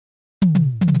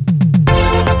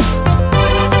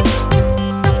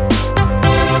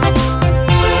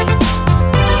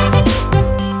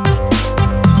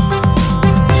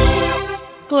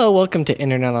Hello, welcome to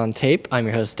Internet on Tape. I'm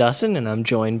your host, Dustin, and I'm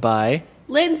joined by...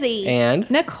 Lindsay. And...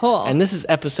 Nicole. And this is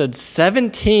episode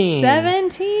 17.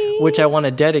 17. Which I want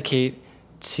to dedicate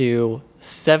to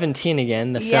 17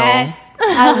 again, the film. Yes.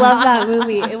 I love that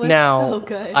movie. It was Now, so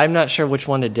good. I'm not sure which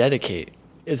one to dedicate.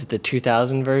 Is it the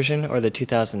 2000 version or the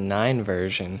 2009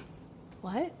 version?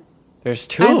 What? There's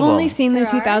two of I've them. only seen the There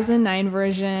are? 2009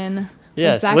 version.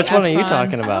 Yes, Zac which one are you Efron.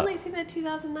 talking I've about? only seen the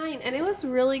 2009, and it was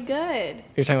really good.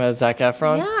 You're talking about Zac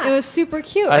Efron? Yeah. It was super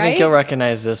cute, I right? think you'll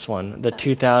recognize this one, the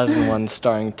 2001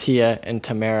 starring Tia and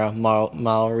Tamara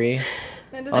Mowry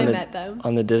I on met them.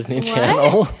 the Disney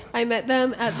Channel. I met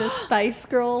them at the Spice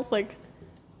Girls,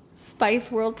 Spice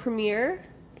World premiere.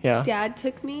 Yeah. Dad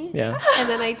took me. Yeah. And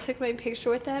then I took my picture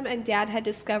with them, and Dad had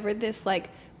discovered this,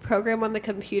 program on the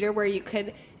computer where you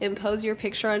could impose your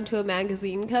picture onto a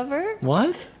magazine cover.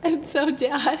 What? And so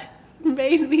Dad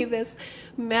made me this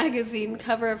magazine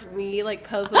cover of me,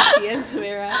 posed with Tia and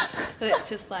Tamara. And it's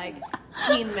just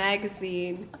Teen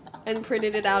Magazine. And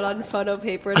printed it out on photo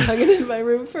paper and hung it in my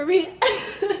room for me.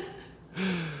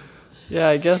 Yeah,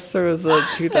 I guess there was a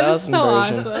 2000 so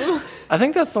version. awesome. I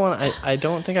think that's the one, I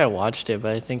don't think I watched it,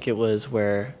 but I think it was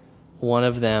where one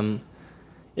of them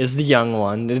is the young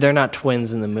one. They're not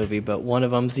twins in the movie, but one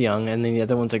of them's young, and then the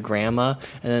other one's a grandma,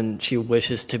 and then she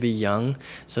wishes to be young,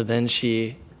 so then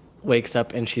she wakes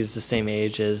up and she's the same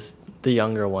age as the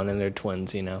younger one, and they're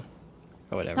twins, or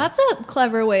whatever. That's a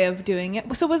clever way of doing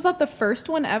it. So was that the first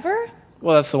one ever?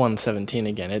 Well, that's the one 17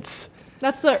 again. It's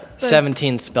That's the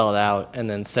 17 spelled out, and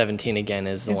then 17 again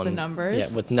is the Is one. the numbers?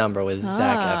 Yeah, with number with Ah,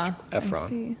 Zac I Efron.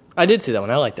 see. I did see that one.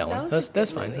 I like that one. was a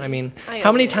That's good fine. movie. I mean, I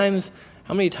how many own it.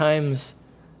 times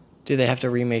do they have to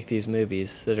remake these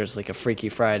movies? There's a Freaky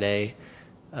Friday.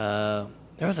 There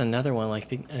was another one I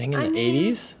think in the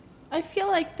 80s. I feel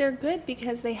like they're good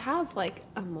because they have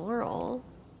a moral.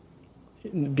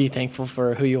 Be thankful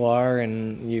for who you are,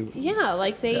 and you.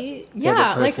 Yeah, They're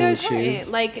Yeah, the person's there's-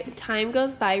 shoes. Time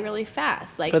goes by really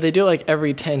fast. But they do it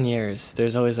every 10 years.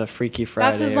 There's always a Freaky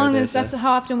Friday. That's as or long as there's that's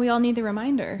how often we all need the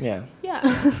reminder. Yeah. yeah.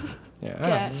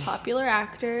 Yeah. Get popular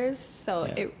actors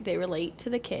so Yeah. they relate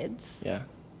to the kids. Yeah.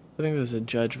 I think there's a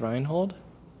Judge Reinhold.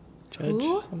 Judge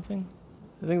Who? something.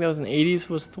 I think that was in the 80s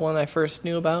was the one I first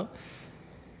knew about.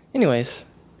 Anyways.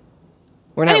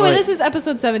 We're not Anyway, really- this is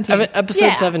episode 17. Episode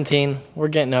Yeah. 17. We're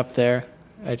getting up there.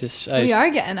 We are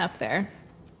getting up there.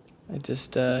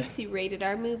 See, rated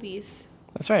our movies.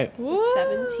 That's right. Woo.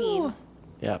 17.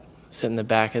 Yep. Sit in the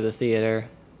back of the theater.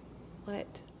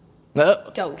 What? No.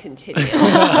 Don't continue.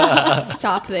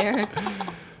 Stop there.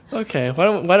 Okay. Why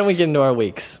don't we get into our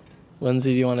weeks?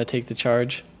 Lindsay, do you want to take the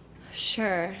charge?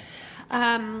 Sure.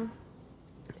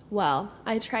 Well,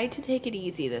 I tried to take it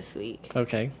easy this week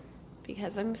Okay.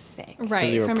 because I'm sick.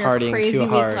 Right, you were from partying your crazy too week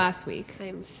hard. last week.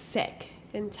 I'm sick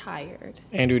and tired.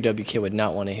 Andrew WK would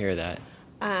not want to hear that.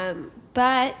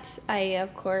 But I,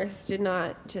 of course, did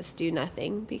not just do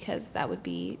nothing because that would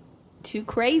be too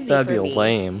crazy That'd for be me.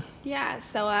 lame. Yeah,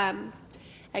 so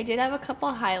I did have a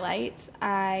couple highlights.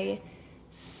 We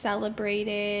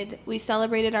celebrated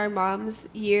our mom's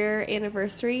year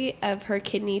anniversary of her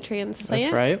kidney transplant.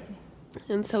 That's right.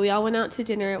 And so we all went out to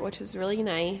dinner, which was really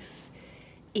nice.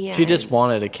 And She just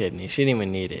wanted a kidney. She didn't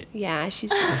even need it. yeah,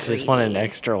 she's just She just wanted an greedy.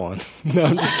 extra one. No,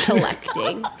 I'm just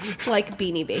collecting like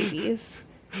Beanie Babies.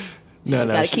 no.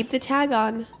 Gotta She, keep the tag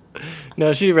on.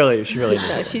 no, she really needed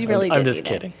No, it. she really I'm did just need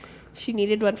kidding. it. She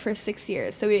needed one for 6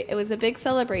 years. So it was a big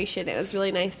celebration. It was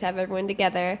really nice to have everyone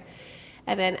together.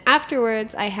 And then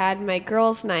afterwards, I had my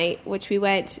girls' night, which we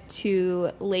went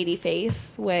to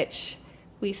Ladyface, which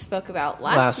we spoke about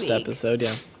last week. episode,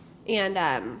 yeah.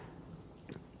 And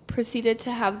proceeded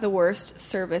to have the worst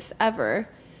service ever.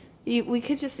 It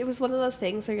was one of those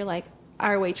things where you're like,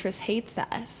 our waitress hates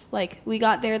us. We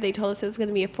got there, they told us it was going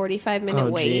to be a 45-minute Oh,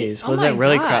 wait. jeez. Oh Was my it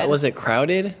really God. Was it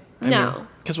crowded? No.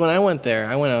 Because when I went there,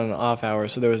 I went on an off hour,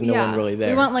 so there was no one really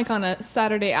there. We went on a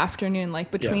Saturday afternoon,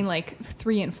 between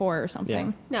 3 and 4 or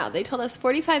something. No, they told us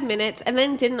 45 minutes and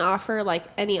then didn't offer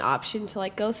any option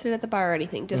to go sit at the bar or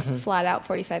anything. Just Mm-hmm. flat out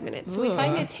 45 minutes. So we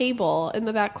find a table in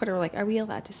the back corner. We're like, are we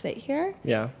allowed to sit here?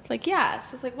 Yeah. It's yeah.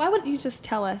 So it's why wouldn't you just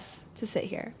tell us to sit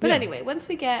here? But Yeah. anyway, once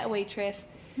we get a waitress,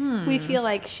 we feel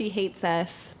like she hates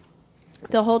us.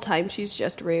 The whole time she's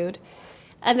just rude.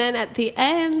 And then at the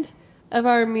end of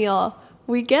our meal,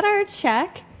 we get our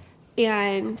check,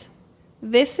 and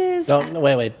this is... No,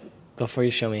 wait. Before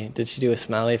you show me, did she do a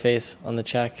smiley face on the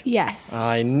check? Yes.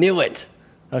 I knew it.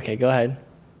 Okay, go ahead.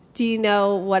 Do you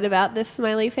know what about this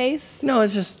smiley face? No,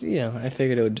 it's just, I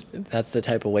figured that's the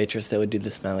type of waitress that would do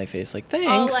the smiley face.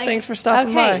 Thanks for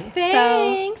stopping by.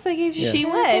 Thanks, I gave you She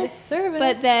terrible would, service.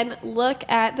 but then look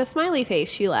at the smiley face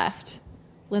she left.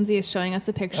 Lindsay is showing us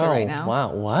a picture Oh, right now.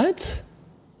 wow. What?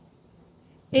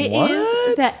 It What?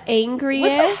 is the angriest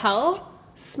What the hell?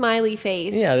 smiley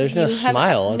face. Yeah, there's no you have-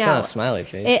 smile. It's no. not a smiley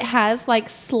face. It has like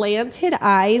slanted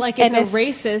eyes, Like it's and a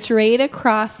racist straight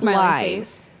across smiley line,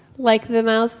 face. like the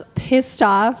most pissed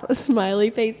off smiley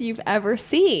face you've ever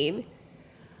seen.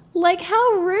 Like,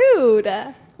 how rude!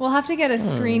 We'll have to get a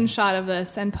screenshot of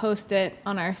this and post it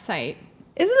on our site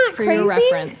Isn't that for crazy? your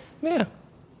reference. yeah.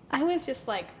 I was just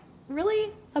like really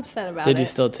upset about Did it. you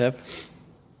still tip?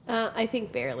 I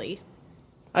think barely.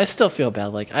 I still feel bad.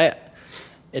 Like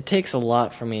it takes a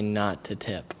lot for me not to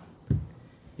tip.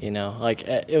 You know, like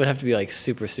it would have to be like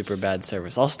super, super bad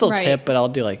service. I'll still Right. tip, but I'll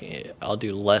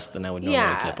do less than I would normally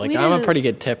Yeah, tip. Like we I'm a didn't- pretty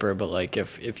good tipper, but like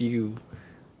if you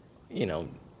know,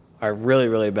 are really,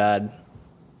 really bad,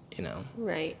 you know.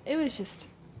 Right. It was just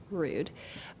rude.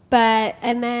 But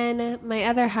and then my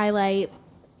other highlight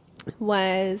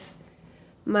was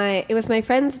it was my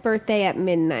friend's birthday at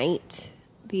midnight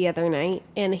the other night,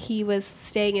 and he was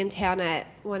staying in town at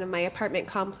one of my apartment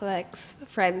complex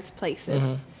friends' places.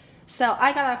 Mm-hmm. So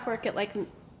I got off work at like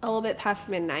a little bit past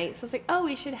midnight. So I was like, oh,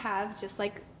 we should have just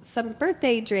like some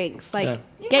birthday drinks, like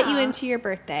get you Yeah. into your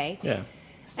birthday. Yeah.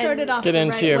 Started off Get the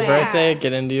into right your way. birthday,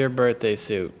 get into your birthday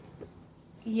suit.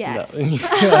 Yes. No.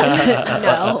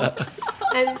 No.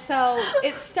 And so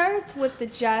it starts with the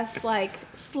just like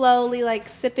slowly like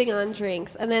sipping on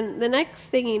drinks. And then the next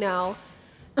thing you know,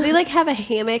 they like have a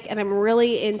hammock, and I'm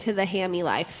really into the hammy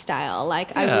lifestyle.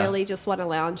 Like I Yeah. really just want to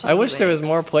lounge in I wish there was hammocks.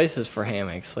 more places for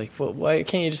hammocks. Like, why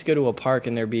can't you just go to a park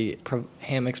and there be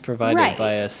hammocks provided Right.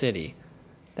 by a city?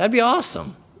 That'd be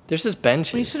awesome. There's just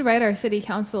benches. We should write our city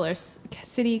council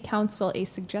a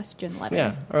suggestion letter.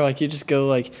 Yeah, or like you just go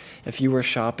like if you were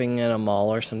shopping at a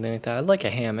mall or something like that. I'd like a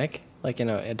hammock, like in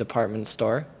a department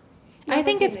store. I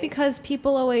think it's Nice. because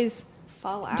people always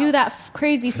fall out. do that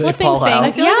crazy flipping fall thing. out?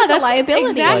 I feel like it's a liability.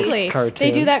 Exactly. Like cartoon.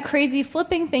 They do that crazy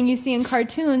flipping thing you see in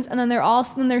cartoons, and then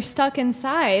they're stuck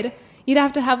inside. You'd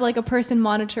have to have like a person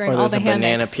monitoring Or all there's the a banana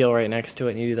hammocks. peel right next to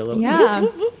it, and you do the little. Yeah.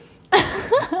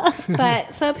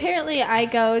 But so apparently I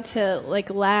go to like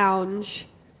lounge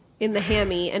in the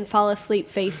hammy and fall asleep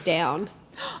face down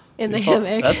in the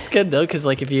hammock. That's good though, because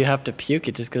like if you have to puke,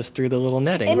 it just goes through the little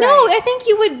netting. No, I think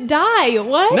you would die.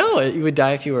 What? No, you would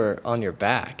die if you were on your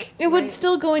back. It would Right.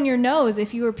 still go in your nose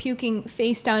if you were puking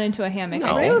face down into a hammock.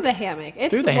 No. Through the hammock. It's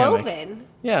Through the hammock. woven.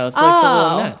 Yeah, it's like the Oh.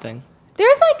 little net thing.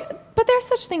 There's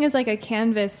such thing as like a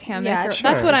canvas hammock. Yeah, or-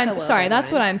 sure. That's what It's a I'm. woven Sorry,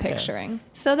 that's one. what I'm picturing.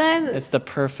 So then It's the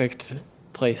perfect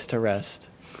place to rest.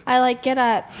 I like get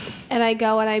up and I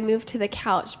go and I move to the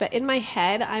couch, but in my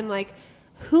head I'm like,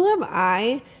 who am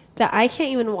I that I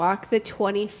can't even walk the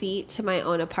 20 feet to my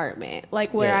own apartment?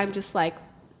 Like where Yeah. I'm just like,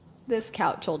 this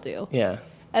couch will do. Yeah,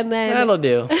 And then that'll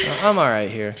do. I'm all right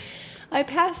here. I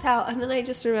pass out, and then I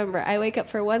just remember I wake up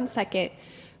for 1 second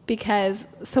because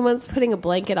someone's putting a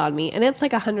blanket on me, and it's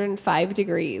like 105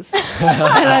 degrees.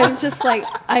 And I'm just like,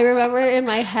 I remember in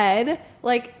my head,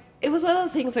 like, it was one of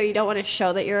those things where you don't want to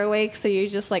show that you're awake, so you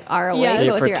just like are awake Yes.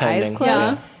 You're with your eyes pretending. closed.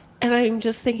 Yeah. And I'm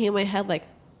just thinking in my head, like,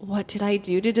 what did I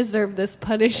do to deserve this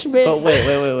punishment? But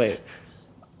wait.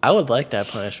 I would like that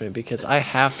punishment because I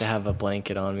have to have a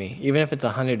blanket on me. Even if it's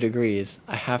 100 degrees,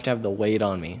 I have to have the weight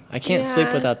on me. I can't sleep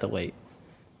Yeah. without the weight.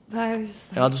 But I was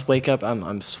just And I'll just wake up,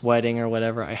 I'm sweating or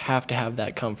whatever. I have to have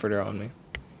that comforter on me.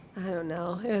 I don't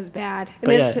know. It was bad. And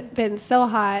But it's yeah. been so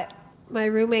hot. My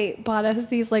roommate bought us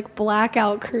these like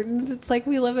blackout curtains. It's like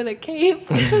we live in a cave.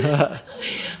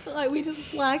 Like we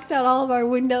just blacked out all of our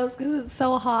windows because it's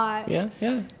so hot. Yeah.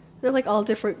 They're like all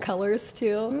different colors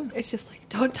too. It's just like,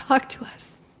 don't talk to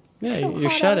us. Yeah, So your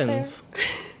hot out shut-ins.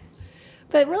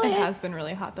 But really, It has been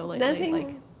really hot though lately. nothing,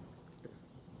 Like,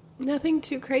 nothing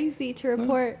too crazy to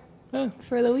report Yeah.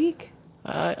 for the week.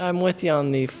 I'm with you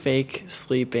on the fake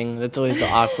sleeping. That's always the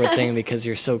awkward thing because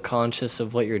you're so conscious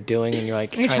of what you're doing and you're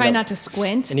like you're trying not to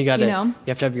squint. and you gotta know? you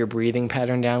have to have your breathing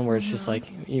pattern down where it's just like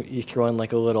you throw in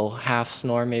like a little half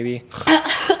snore maybe.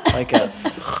 Like a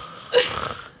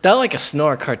not like a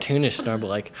snore, cartoonish snore, but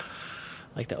like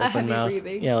the A open heavy mouth.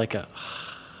 breathing. Yeah, like a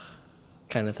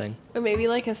kind of thing. Or maybe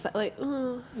like like,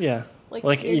 Yeah.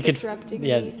 Like you're disrupting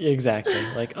yeah, me. exactly.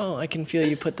 Like, oh, I can feel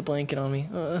you put the blanket on me.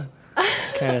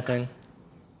 Kind of thing.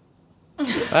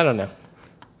 I don't know.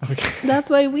 Okay. that's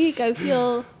my week. I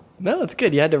feel. No, it's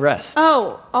good. You had to rest.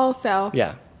 Oh, also.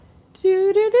 Yeah.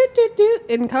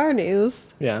 In car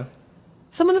news, Yeah.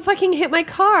 someone fucking hit my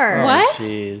car. Oh, What?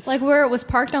 jeez. Like where it was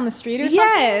parked on the street or something?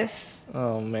 Yes.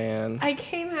 Oh man. I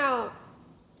came out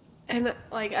and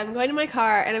like I'm going to my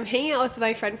car and I'm hanging out with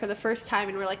my friend for the first time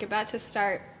and we're like about to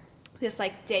start this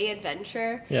like day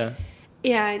adventure Yeah.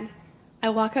 and I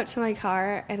walk up to my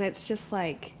car and it's just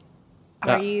like,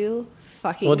 are you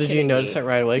fucking Well, did you kidding notice me? it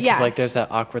right away? Because Yeah. like there's that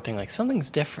awkward thing, like something's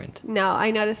different. No,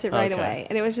 I noticed it right Okay. away.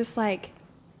 And it was just like,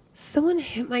 someone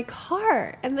hit my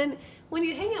car. And then when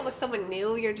you hang out with someone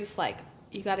new, you're just like,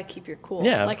 you got to keep your cool.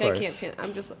 Yeah, of like course.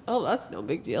 I'm just, oh, that's no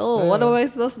big deal. What am I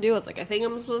supposed to do? It's like, I think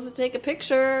I'm supposed to take a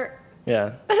picture.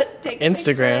 Yeah. Take a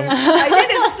Instagram. picture. I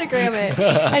did Instagram it.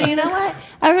 And you know what?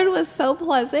 Everyone was so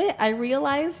pleasant. I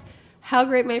realized how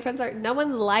great my friends are. No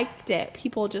one liked it.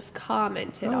 People just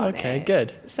commented Oh, on it. okay,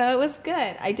 good. So it was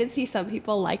good. I did see some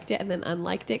people liked it and then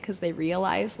unliked it because they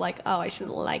realized, like, oh, I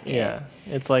shouldn't like it. Yeah.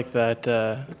 It's like that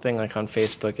thing like on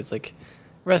Facebook. It's like,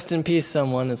 rest in peace,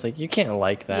 someone. It's like, you can't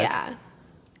like that. Yeah.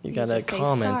 You gotta just say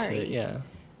comment sorry. it. Yeah.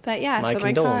 But yeah, My so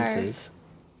my car condolences.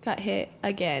 got hit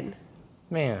again.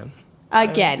 Man.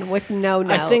 Again, with no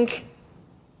note. I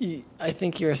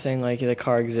think you were saying like the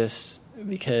car exists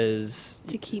because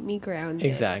to keep me grounded.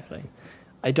 exactly.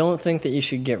 I don't think that you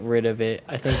should get rid of it.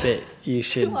 I think that you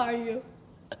should Who are you?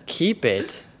 keep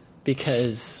it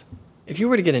because if you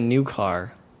were to get a new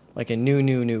car, like a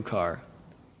new car,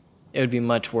 it would be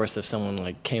much worse if someone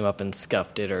like came up and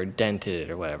scuffed it or dented it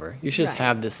or whatever. You should just Right.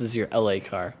 have this as your LA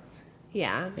car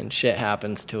Yeah. and shit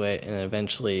happens to it and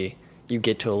eventually you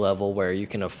get to a level where you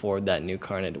can afford that new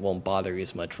car and it won't bother you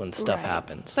as much when stuff Right.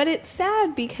 happens. But it's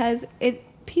sad because it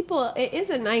is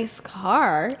a nice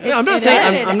car. Yeah, I'm not It saying-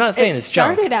 started- I'm not saying it's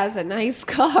junk. It started as a nice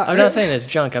car. I'm not saying it's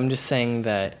junk. I'm just saying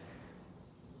that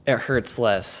it hurts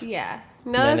less Yeah.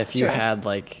 No, than that's if you true. had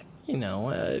like,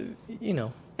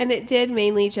 And it did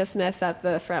mainly just mess up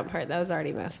the front part that was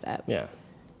already messed up. yeah.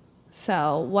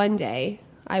 So one day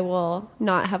I will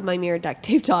not have my mirror duct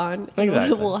taped on.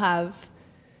 Exactly. We'll have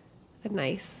a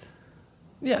nice.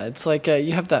 Yeah, it's like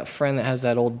you have that friend that has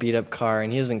that old beat up car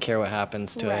and he doesn't care what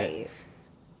happens to it. Right.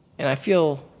 And I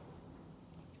feel,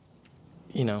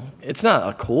 it's not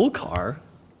a cool car,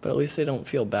 but at least they don't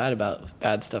feel bad about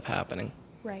bad stuff happening.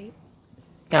 Right.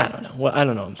 I don't know. Well, I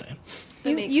don't know what I'm saying.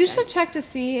 That makes You should sense. check to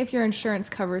see if your insurance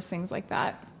covers things like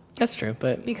that. That's true,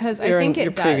 but Because I your, think it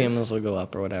your does. premiums will go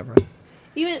up or whatever.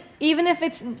 Even If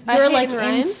it's A you're like hit and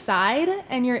run? inside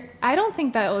and I don't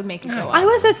think that would make it go up. I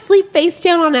was asleep face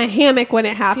down on a hammock when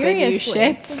it happened, Seriously.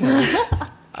 you shits.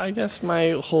 I guess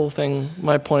my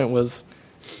point was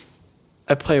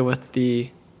I play with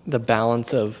the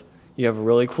balance of you have a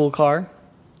really cool car,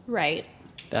 Right.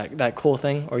 that cool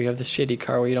thing, or you have the shitty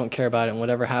car where you don't care about it and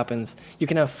whatever happens, you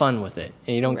can have fun with it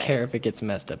and you don't Right. care if it gets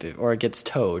messed up or it gets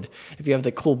towed. If you have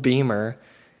the cool Beamer,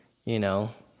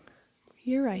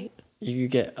 You're right. you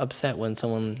get upset when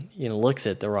someone, looks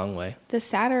at it the wrong way. The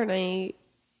Saturn I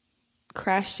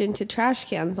crashed into trash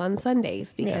cans on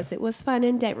Sundays because Yeah. it was fun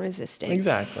and dent resistant.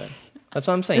 Exactly. That's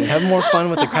what I'm saying. Have more fun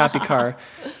with the crappy car.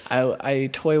 I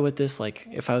toy with this like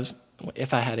if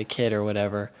I had a kid or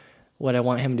whatever, would I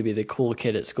want him to be the cool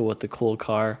kid at school with the cool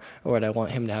car, or would I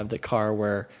want him to have the car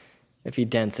where if he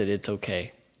dents it, it's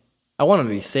okay? I want him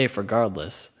to be safe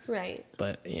regardless, Right.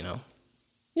 but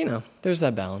there's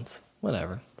that balance.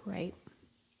 Whatever. Right.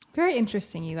 Very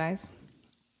interesting, you guys.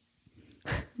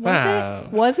 Wow.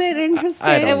 Was it interesting?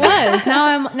 I don't It know. was.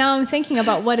 Now I'm thinking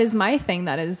about what is my thing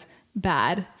that is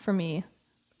bad for me.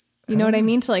 You know what I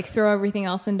mean? To like throw everything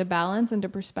else into balance, into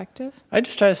perspective. I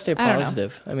just try to stay I don't know.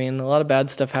 positive. I mean, a lot of bad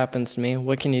stuff happens to me.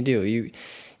 What can you do?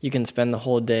 You can spend the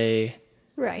whole day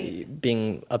Right.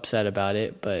 being upset about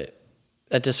it, but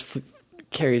that just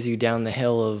carries you down the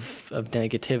hill of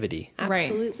negativity.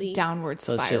 Absolutely. Right. Downward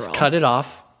So spiral. let's just cut it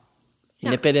off,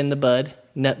 Yeah. nip it in the bud.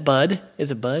 Bud?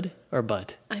 Is it bud or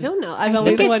bud? I don't know. I've I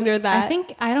always think it's- wondered that.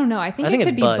 I don't know. I think it it's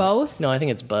could be bud. both. No, I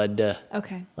think it's bud.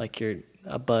 Okay. Like you're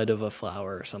a bud of a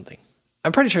flower or something.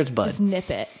 I'm pretty sure it's bud. Just nip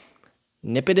it.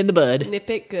 Nip it in the bud. Nip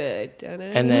it good. Don't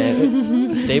it? And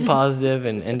then stay positive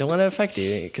and don't let it affect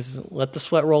you because let the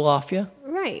sweat roll off you.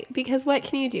 Right. Because what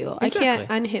can you do? I Exactly. can't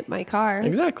unhit my car.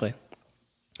 Exactly.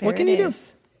 There What can it you do?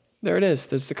 is. There it is.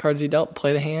 There's the cards you dealt.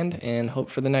 Play the hand and hope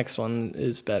for the next one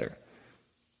is better.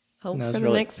 Hope And that for was the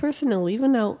really- next person to leave a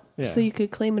note Yeah. so you could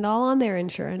claim it all on their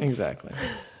insurance. Exactly.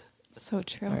 So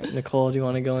true. All right, Nicole, do you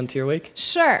want to go into your week?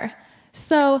 Sure.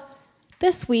 So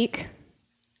this week,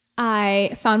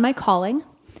 I found my calling.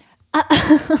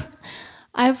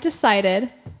 I've decided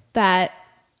that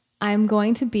I'm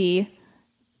going to be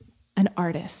an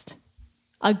artist,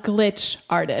 a glitch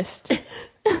artist.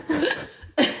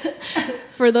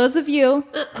 For those of you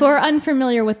who are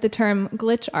unfamiliar with the term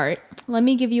glitch art, let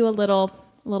me give you a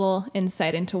little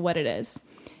insight into what it is.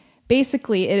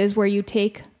 Basically, it is where you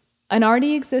take an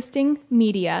already existing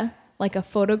media, like a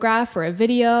photograph or a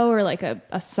video or like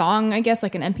a song, I guess,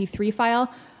 like an MP3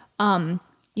 file,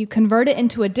 you convert it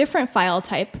into a different file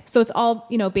type. So it's all,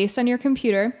 based on your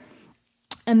computer.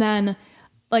 And then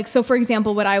like, so for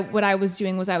example, what I was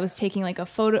doing was I was taking like a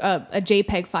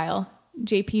JPEG file,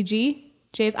 JPG,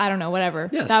 I don't know, whatever,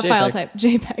 yes, that JPEG. file type,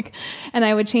 JPEG. And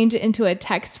I would change it into a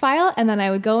text file, and then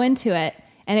I would go into it,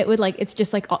 and it would like, it's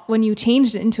just like when you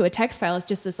changed it into a text file, it's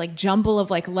just this like jumble of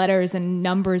like letters and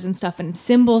numbers and stuff and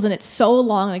symbols. And it's so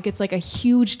long, like it's like a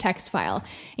huge text file,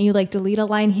 and you like delete a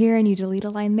line here and you delete a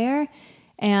line there.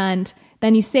 And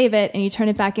then you save it and you turn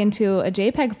it back into a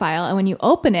JPEG file. And when you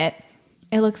open it,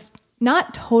 it looks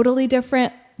not totally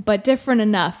different, but different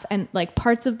enough. And like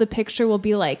parts of the picture will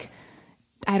be like,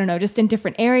 I don't know, just in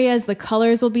different areas. The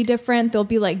colors will be different. There'll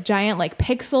be like giant, like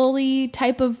pixel-y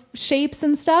type of shapes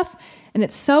and stuff. And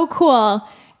it's so cool.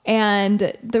 And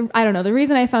I don't know, the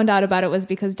reason I found out about it was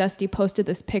because Dusty posted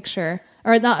this picture,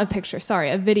 or not a picture, sorry,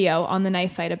 a video on the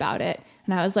Knife Fight about it.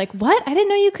 And I was like, what? I didn't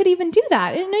know you could even do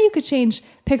that. I didn't know you could change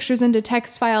pictures into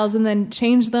text files and then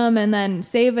change them and then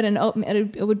save it and open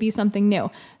it. It would be something new.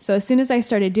 So as soon as I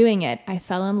started doing it, I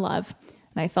fell in love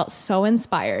and I felt so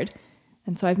inspired.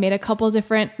 And so I've made a couple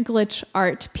different glitch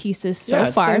art pieces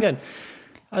so far. It's been good.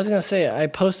 I was gonna say I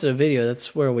posted a video.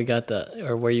 That's where we got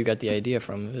where you got the idea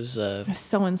from. It was I'm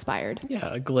so inspired.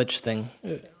 a glitch thing.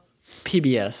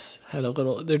 PBS had a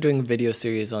little. They're doing a video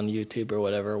series on YouTube or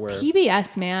whatever. Where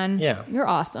PBS, man. Yeah. You're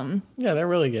awesome. yeah, they're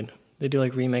really good. They do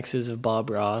like remixes of Bob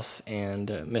Ross and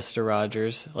Mr.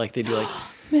 Rogers. Like they do like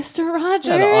Mr. Rogers.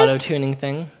 the auto tuning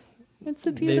thing. It's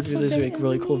a They beautiful do these day like in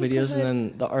really the cool videos, and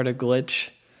neighborhood. then the art of glitch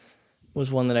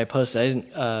was one that I posted. I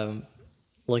didn't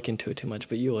look into it too much,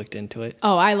 but you looked into it,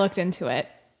 Oh, I looked into it.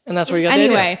 and that's where you got the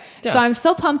Anyway, idea. so I'm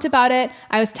so pumped about it.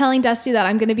 I was telling Dusty that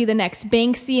I'm going to be the next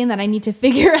Banksy and that I need to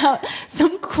figure out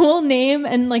some cool name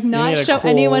and like You not need a show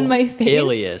cool anyone my face.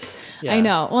 alias. Yeah. I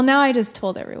know. Well, now I just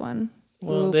told everyone.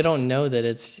 Well, they Oops. don't know that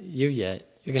it's you yet.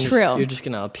 You're gonna True. you're just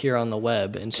gonna appear on the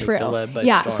web and take True. the web by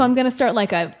Yeah, storm. so I'm going to start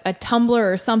like a Tumblr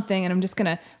or something, and I'm just going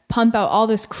to pump out all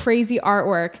this crazy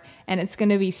artwork, and it's going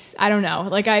to be, I don't know,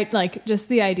 like just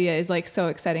the idea is like so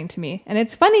exciting to me. And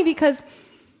it's funny because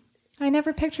I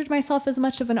never pictured myself as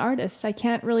much of an artist. I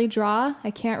can't really draw.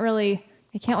 I can't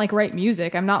like write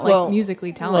music. I'm not like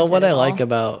musically talented. Well, what at I all. like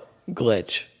about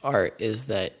glitch art is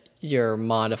that you're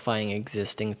modifying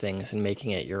existing things and making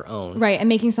it your own. Right, and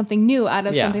making something new out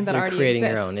of Yeah, something that you're already creating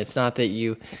exists. your own. It's not that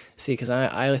you see, because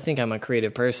I think I'm a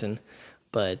creative person,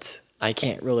 but I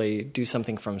can't really do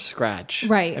something from scratch.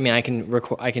 Right. I mean, I can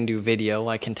record, I can do video,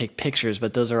 I can take pictures,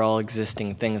 but those are all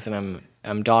existing things that I'm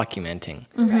documenting.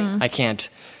 Mm-hmm. I can't,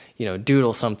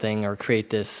 doodle something or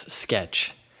create this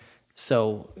sketch.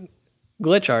 So,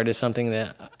 glitch art is something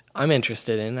that I'm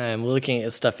interested in. I'm looking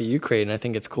at stuff that you create, and I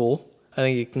think it's cool. I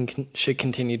think you should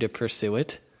continue to pursue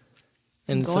it.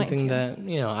 And it's going something to.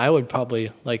 that, I would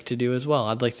probably like to do as well.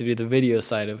 I'd like to do the video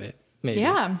side of it, maybe.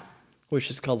 Yeah. Which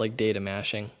is called like data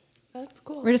mashing. That's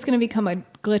cool. We're just going to become a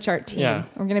glitch art team. Yeah.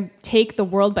 We're going to take the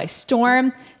world by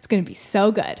storm. It's going to be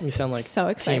so good. You sound like so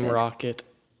excited. Team Rocket.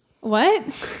 What?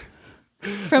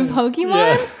 From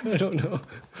Pokemon? Yeah, I don't know.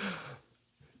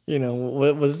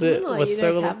 What was I'm it? gonna let What's you their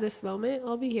guys little, have this moment.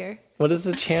 I'll be here. what is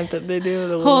the chant that they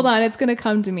do? Hold on, it's going to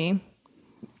come to me.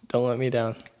 Don't let me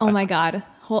down. Oh my God.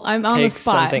 I'm on the Take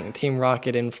spot. something, Team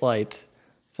Rocket in flight.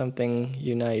 Something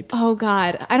unite. Oh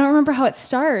God. I don't remember how it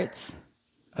starts.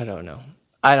 I don't know.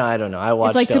 I don't know. I watched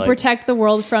It's like it to protect the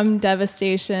world from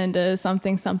devastation to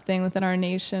something within our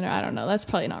nation. Or I don't know. That's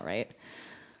probably not right.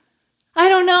 I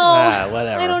don't know.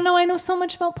 Whatever. I don't know. I know so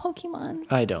much about Pokemon,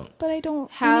 I don't. but I don't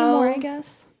How- anymore, I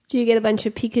guess. Do you get a bunch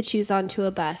of Pikachus onto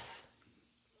a bus?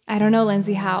 I don't know,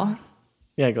 Lindsay, how.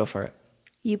 Yeah, go for it.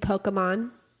 You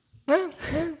Pokemon.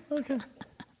 Okay.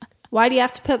 Why do you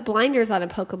have to put blinders on a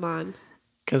Pokemon?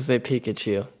 Because they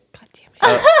Pikachu. God damn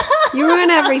it. You ruin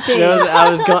everything. I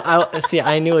was going. See,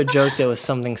 I knew a joke that was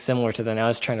something similar to that. And I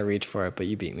was trying to reach for it, but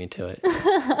you beat me to it.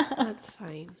 That's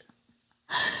fine.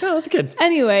 No, that's good.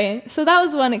 Anyway, so that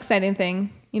was one exciting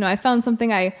thing. I found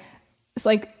something it's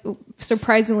like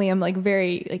surprisingly I'm like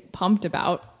very like pumped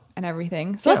about and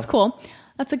everything. So that's cool.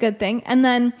 That's a good thing. And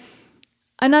then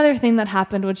another thing that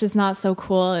happened, which is not so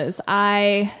cool, is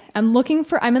I'm in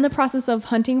the process of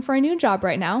hunting for a new job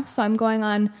right now. So I'm going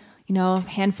on, a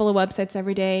handful of websites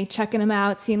every day, checking them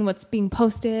out, seeing what's being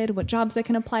posted, what jobs I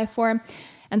can apply for.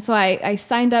 And so I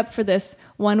signed up for this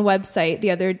one website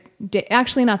the other day.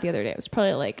 Actually, not the other day. It was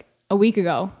probably like a week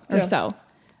ago or so.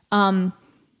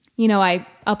 I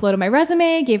uploaded my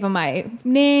resume, gave them my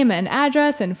name and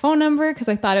address and phone number because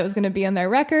I thought it was going to be in their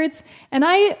records. And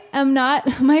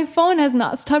my phone has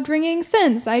not stopped ringing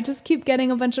since. I just keep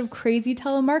getting a bunch of crazy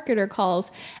telemarketer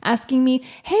calls asking me,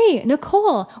 hey,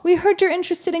 Nicole, we heard you're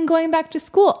interested in going back to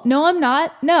school. No, I'm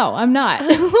not. No, I'm not.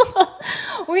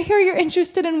 We hear you're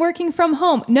interested in working from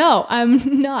home. No,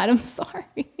 I'm not. I'm sorry.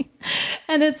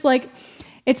 And it's like,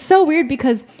 it's so weird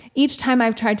because each time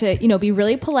I've tried to, be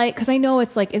really polite because I know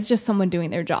it's just someone doing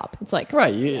their job. It's like,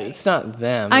 right. It's not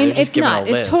them. They're just it's giving not.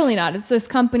 a list. It's totally not. It's this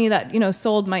company that,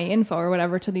 sold my info or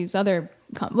whatever to these other,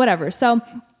 whatever. So,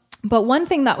 but one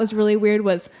thing that was really weird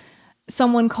was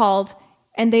someone called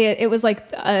and it was like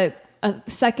a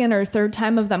second or third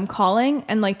time of them calling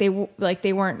and they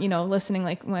weren't, listening.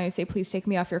 Like when I say, please take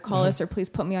me off your call list or please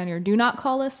put me on your do not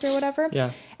call list or whatever. Yeah.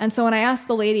 And so when I asked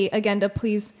the lady again to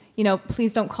please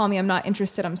don't call me. I'm not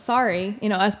interested. I'm sorry.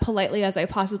 As politely as I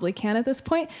possibly can at this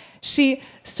point, she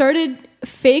started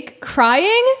fake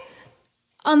crying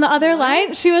on the other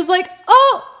line. She was like,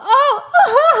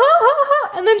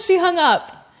 oh, and then she hung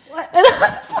up. What? And I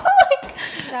was like,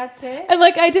 That's it? and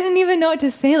I didn't even know what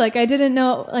to say. I didn't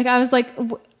know, I was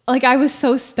I was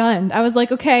so stunned. I was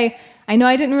like, okay, I know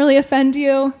I didn't really offend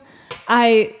you.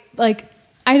 I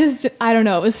don't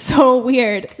know. It was so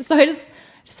weird. So I just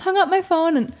hung up my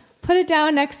phone and put it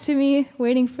down next to me,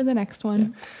 waiting for the next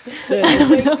one.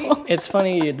 It's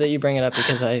funny that you bring it up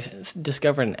because I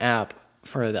discovered an app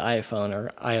for the iPhone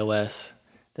or iOS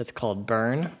that's called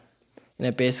Burn, and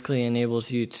it basically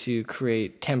enables you to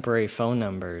create temporary phone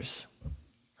numbers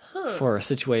for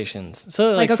situations.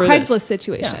 So Like a for Craigslist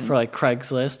situation. Yeah, for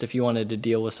Craigslist, if you wanted to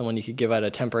deal with someone, you could give out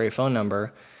a temporary phone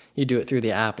number. You do it through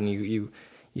the app, and you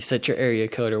set your area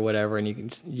code or whatever, and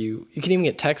you can even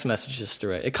get text messages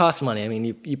through it. It costs money. I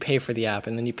mean, you pay for the app,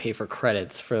 and then you pay for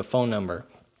credits for a phone number.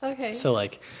 Okay. So,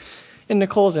 in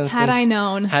Nicole's instance... Had I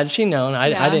known. Had she known, I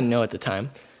Yeah. didn't know at the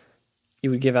time, you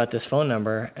would give out this phone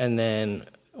number, and then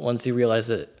once you realize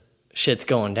that shit's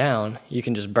going down, you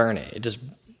can just burn it. It just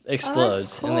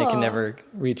explodes, and they can cool. never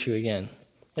reach you again.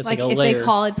 It's like a if layer. they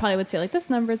call, it probably would say, this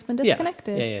number's been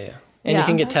disconnected. Yeah. And you Yeah.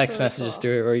 can get That's text really messages cool.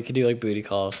 through it, or you could do booty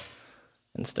calls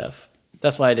and stuff.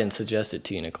 That's why I didn't suggest it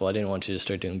to you, Nicole. I didn't want you to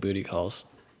start doing booty calls.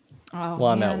 Oh,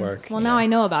 While I'm at man. work, Well, you now know. I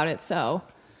know about it, so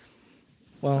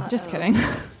Well, just kidding.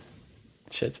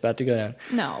 shit's about to go down.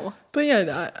 No. But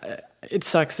yeah, it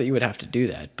sucks that you would have to do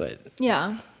that, but,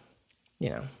 Yeah.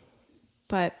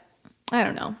 But I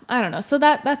don't know. So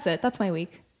that's it. That's my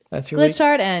week. that's your week. Glitch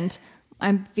art, and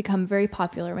I've become very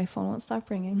popular. My phone won't stop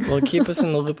ringing. Well, keep us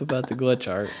in the loop about the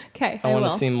glitch art. Okay, I I want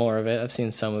will. to see more of it. I've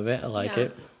seen some of it. I like Yeah.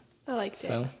 it. I liked it.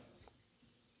 So,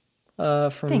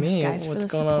 for Thanks, me, guys, for what's the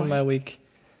going on in support. my week?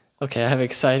 Okay, I have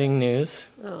exciting news.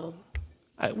 Oh.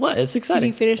 What? It's Did exciting.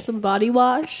 you finish some body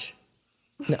wash?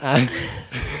 No,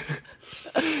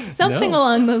 Something No.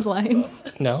 along those lines.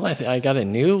 no, I got a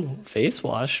new face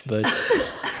wash, but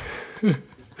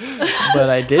but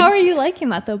I did. How are you liking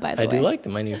that, though, by the I way? do like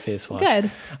my new face wash.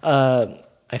 Good.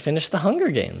 I finished the Hunger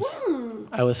Games.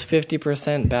 I was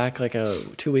 50% back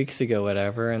 2 weeks ago,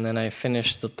 whatever, and then I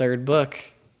finished the third book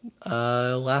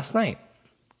last night.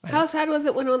 How sad was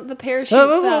it when the parachute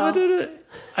fell?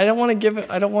 I don't want to give it.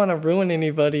 I don't want to ruin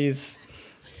anybody's.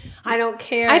 I don't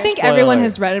care. I think Spoiler. everyone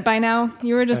has read it by now.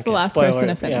 You were just the Okay, last spoiler, person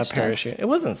to finish Yeah, parachute. It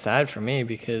wasn't sad for me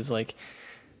because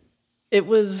it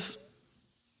was.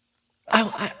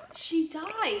 she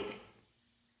died.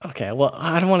 Okay, well,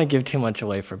 I don't want to give too much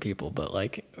away for people, but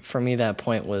for me, that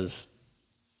point was,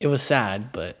 it was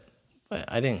sad, but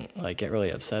I didn't get really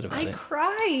upset about I it.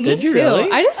 cried. Did you Too. really?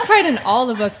 I just cried in all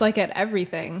the books, at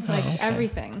everything. okay.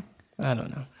 Everything. I don't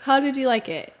know. How did you like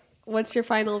it? What's your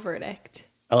final verdict?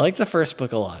 I like the first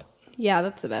book a lot. Yeah,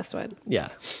 that's the best one. Yeah,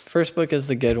 first book is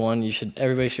the good one.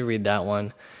 Everybody should read that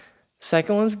one.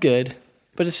 Second one's good,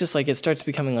 but it's just it starts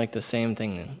becoming the same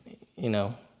thing.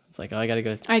 It's I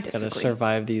gotta disagree.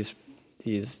 survive these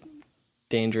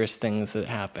dangerous things that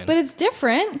happen. But it's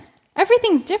different.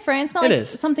 Everything's different. It's not It like is.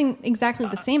 something exactly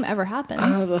the same ever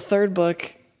happens. The third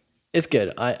book is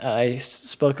good. I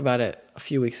spoke about it a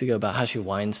few weeks ago about how she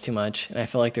whines too much, and I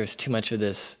feel like there's too much of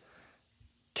this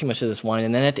whine.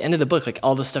 And then at the end of the book,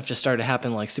 all this stuff just started to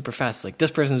happen super fast.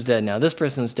 This person's dead now. This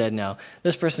person's dead now.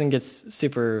 This person gets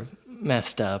super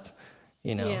messed up,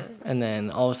 Yeah. And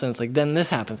then all of a sudden it's then this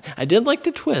happens. I did like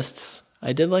the twists.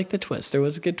 There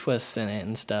was good twists in it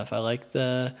and stuff. I like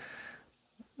I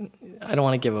don't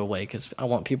want to give it away because I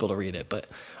want people to read it. But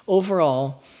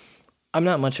overall, I'm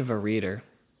not much of a reader.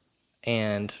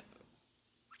 And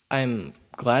I'm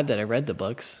glad that I read the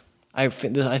books. I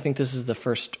think this is the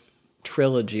first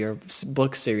trilogy or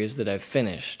book series that I've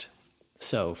finished.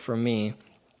 So for me,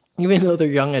 even though they're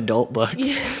young adult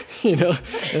books. You know,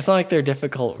 it's not like they're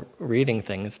difficult reading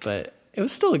things, but it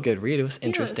was still a good read. It was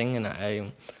interesting, and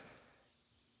I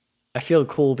feel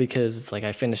cool because it's like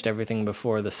I finished everything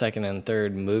before the second and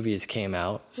third movies came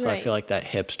out. So I feel like that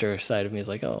hipster side of me is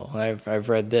like, oh, I've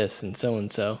read this and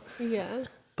so. Yeah.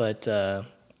 But it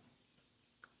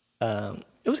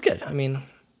was good. I mean,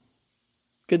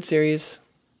 good series.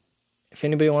 If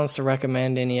anybody wants to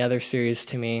recommend any other series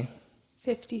to me,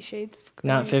 50 Shades of Grey.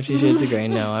 not 50 Shades of Grey.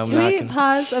 No, I'm Can not we gonna.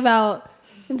 pause about...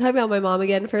 I'm talking about my mom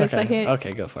again for a second.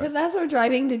 Okay, go for it. Because as we're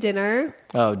driving to dinner,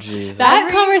 Oh, jeez.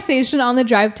 That conversation on the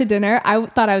drive to dinner, I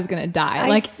thought I was going to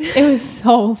die. It was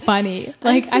so funny.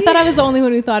 I thought I was the only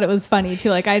one who thought it was funny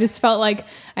too. I just felt like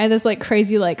I had this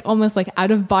crazy, almost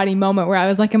out of body moment where I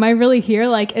was like, am I really here?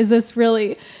 Is this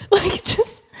really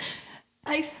just...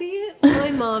 I see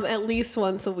my mom at least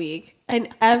once a week. And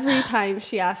every time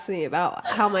she asks me about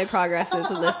how my progress is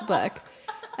in this book.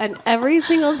 And every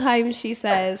single time she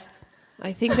says...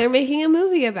 I think they're making a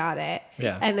movie about it.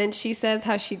 Yeah. And then she says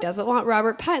how she doesn't want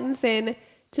Robert Pattinson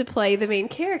to play the main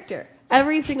character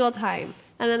every single time.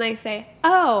 And then I say,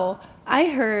 oh, I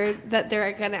heard that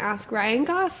they're going to ask Ryan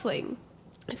Gosling.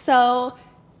 So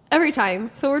every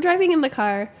time. So we're driving in the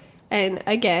car. And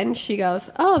again, she goes,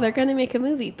 oh, they're going to make a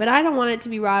movie. But I don't want it to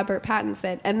be Robert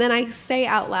Pattinson. And then I say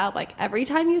out loud, every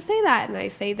time you say that, and I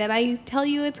say that I tell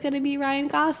you it's going to be Ryan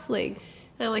Gosling.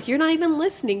 And I'm like, you're not even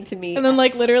listening to me. And then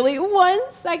literally 1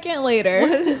 second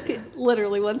later.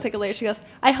 Literally 1 second later, she goes,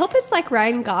 I hope it's like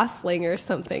Ryan Gosling or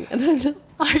something. And I'm just,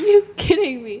 are you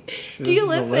kidding me? Do you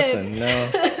listen?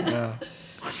 No.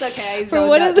 It's okay. I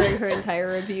zoned out during her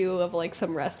entire review of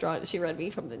some restaurant she read me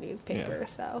from the newspaper.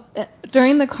 So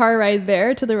during the car ride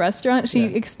there to the restaurant, she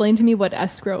explained to me what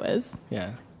escrow is.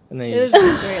 Yeah. And then it was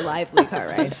a very lively car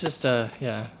ride. It's just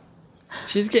yeah.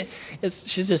 She's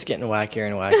just getting wackier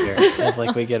and wackier as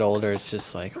we get older. It's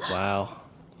just wow,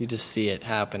 you just see it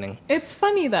happening. It's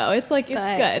funny though. It's it's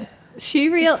good.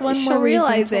 She'll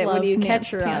realize it when you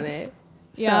catch her on it.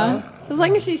 Yeah. So, as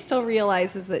long as she still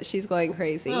realizes that she's going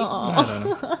crazy. I don't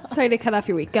know. Sorry to cut off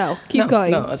your week. Go. Keep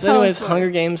going. No. So anyways, Hunger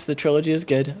Games, the trilogy is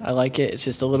good. I like it. It's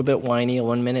just a little bit whiny.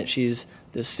 1 minute she's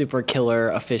this super killer,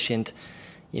 efficient,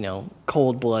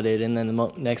 cold-blooded, and then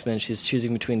the next minute she's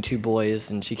choosing between two boys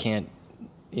and she can't.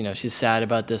 She's sad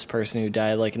about this person who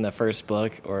died in the first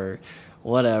book or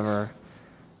whatever.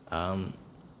 I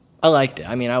liked it.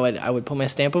 I mean, I would put my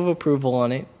stamp of approval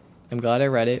on it. I'm glad I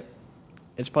read it.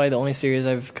 It's probably the only series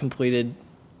I've completed.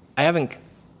 I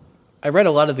read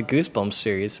a lot of the Goosebumps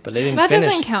series, but I didn't finish. That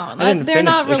doesn't count. They're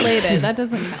not related. That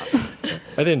doesn't count.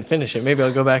 I didn't finish it. Maybe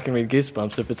I'll go back and read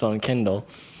Goosebumps if it's on Kindle.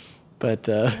 But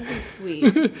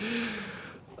sweet.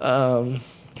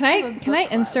 Can I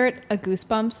insert a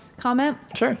Goosebumps comment?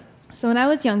 Sure. So when I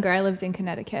was younger, I lived in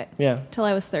Connecticut. Yeah. Till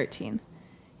I was 13.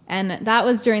 And that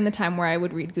was during the time where I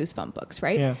would read Goosebump books,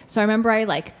 right? Yeah. So I remember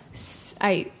I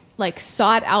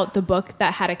sought out the book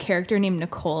that had a character named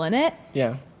Nicole in it.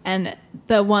 Yeah. And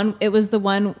it was the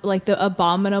one the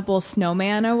abominable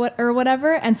snowman or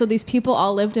whatever. And so these people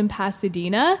all lived in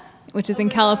Pasadena, which is in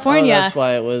California. Oh, that's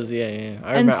why it was. Yeah.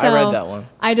 I read that one.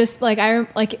 I just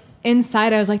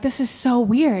inside I was like, this is so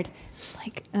weird.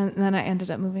 And then I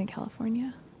ended up moving to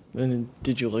California. And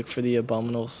did you look for the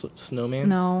abominable snowman?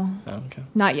 No. Oh, okay.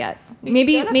 Not yet.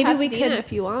 Maybe we could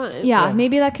if you want. Yeah,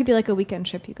 maybe that could be a weekend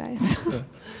trip, you guys. Yeah.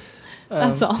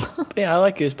 That's all. Yeah, I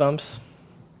like Goosebumps.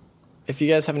 If you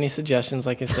guys have any suggestions,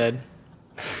 like I said.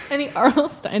 Any R.L.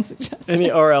 Stein suggestions?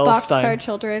 Any R.L. Stein. Boxcar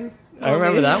Children. I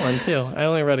remember that one too. I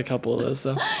only read a couple of those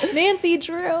though. Nancy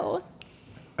Drew.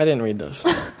 I didn't read those.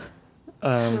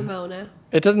 Ramona.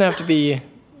 It doesn't have to be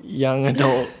young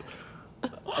adult.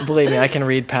 Believe me, I can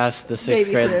read past the sixth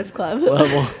grade Babysitter's Club.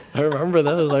 level. I remember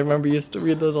those. I remember you used to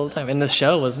read those all the time. In the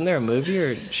show, wasn't there a movie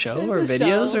or show or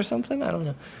videos or something? I don't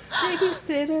know.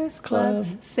 Babysitter's Club.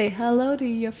 Say hello to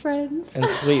your friends. And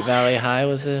Sweet Valley High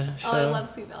was a show. Oh, I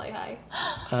love Sweet Valley High.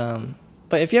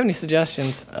 But if you have any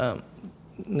suggestions,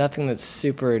 nothing that's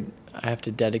super I have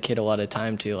to dedicate a lot of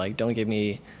time to. Don't give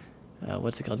me,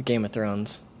 what's it called, Game of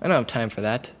Thrones. I don't have time for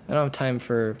that. I don't have time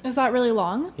for... Is that really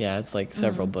long? Yeah, it's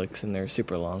several books, and they're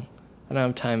super long. I don't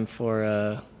have time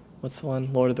for, what's the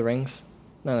one? Lord of the Rings?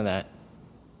 None of that.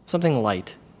 Something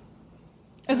light.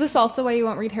 Is this also why you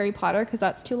won't read Harry Potter, because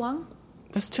that's too long?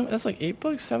 That's 8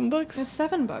 books, 7 books? It's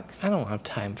 7 books. I don't have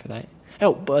time for that.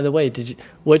 Oh, by the way,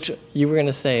 which you were going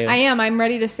to say? I am. I'm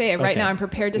ready to say it right now. I'm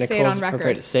prepared to say it on record.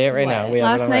 Prepared to say it right now. We have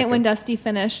Last it on night record. when Dusty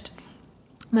finished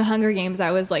the Hunger Games, I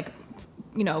was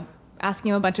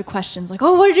asking him a bunch of questions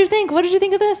oh, what did you think? What did you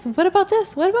think of this? What about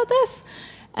this? What about this?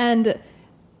 And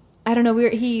I don't know,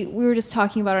 we were just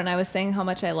talking about it, and I was saying how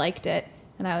much I liked it.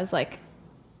 And I was like,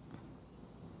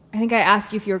 I think I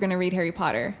asked you if you were going to read Harry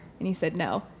Potter, and you said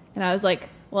no. And I was like,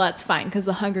 well, that's fine, because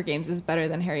The Hunger Games is better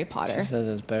than Harry Potter. She says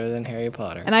it's better than Harry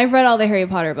Potter. And I've read all the Harry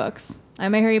Potter books.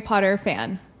 I'm a Harry Potter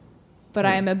fan, but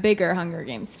I am a bigger Hunger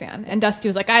Games fan. And Dusty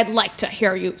was like, I'd like to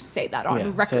hear you say that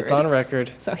on record. So it's on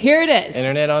record. So here it is.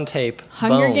 Internet on tape.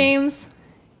 Hunger Boom. Games,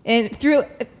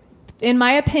 in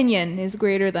my opinion, is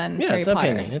greater than Harry Potter.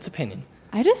 Opinion. It's opinion.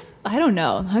 I don't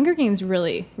know. Hunger Games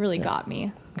really got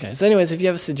me. Okay, so anyways, if you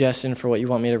have a suggestion for what you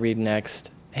want me to read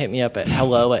next, hit me up at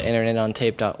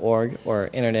hello@internetontape.org or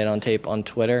internetontape on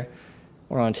Twitter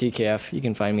or on TKF. You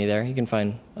can find me there. You can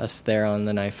find us there on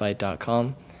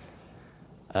thenifefight.com.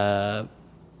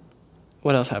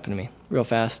 What else happened to me? Real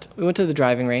fast. We went to the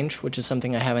driving range, which is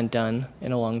something I haven't done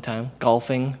in a long time.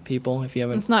 Golfing, people, if you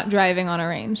haven't. It's not driving on a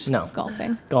range. No. It's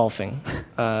golfing. Golfing.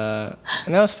 And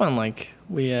that was fun. Like,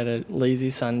 we had a lazy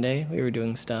Sunday. We were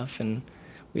doing stuff, and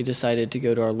we decided to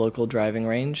go to our local driving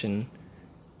range and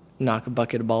knock a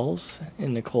bucket of balls.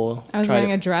 And Nicole I was tried wearing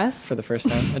it a dress. for the first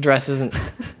time. A dress isn't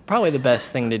probably the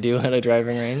best thing to do at a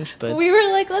driving range, but We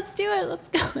were like, let's do it. Let's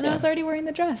go. And Yeah. I was already wearing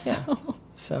the dress. Yeah. So.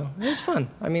 so it was fun.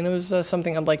 I mean, it was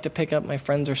something I'd like to pick up. My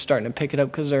friends are starting to pick it up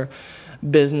because they're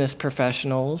business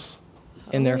professionals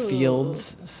in their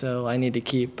fields. So I need to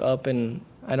keep up, and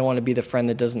I don't want to be the friend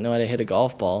that doesn't know how to hit a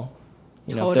golf ball.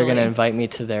 You know, if they're going to Totally. invite me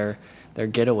to their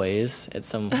getaways at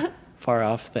some far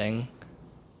off thing,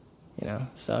 you know,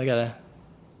 so I got to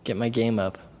get my game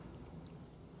up.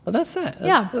 Well, that's that.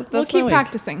 Yeah, That's we'll my keep week.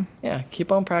 practicing. Yeah,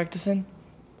 keep on practicing.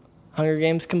 Hunger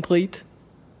Games complete.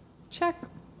 Check.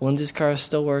 Lindsay's car is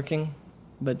still working,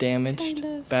 but damaged, Kind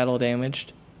of. battle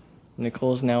damaged.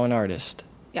 Nicole's now an artist.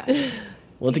 Yes.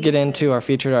 Let's get into our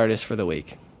featured artist for the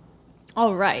week.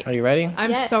 All right. Are you ready?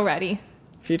 I'm Yes. so ready.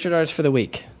 Featured artist for the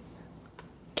week.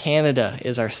 Canada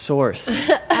is our source.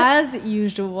 As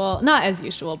usual. Not as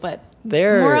usual, but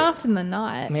They're more often than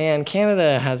not. Man,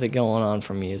 Canada has it going on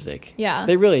for music. Yeah.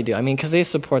 They really do. I mean, because they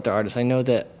support their artists. I know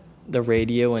that the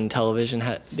radio and television,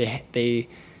 they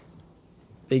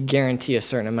guarantee a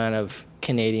certain amount of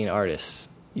Canadian artists.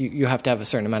 You have to have a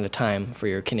certain amount of time for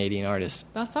your Canadian artists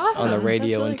That's awesome. on the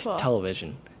radio really and cool.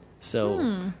 television.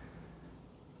 So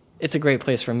it's a great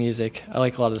place for music. I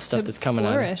like a lot of the stuff To that's coming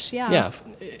flourish, out. yeah.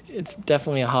 It's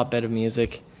definitely a hotbed of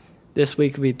music. This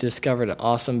week we discovered an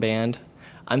awesome band.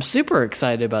 I'm super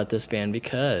excited about this band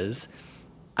because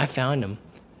I found them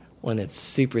when it's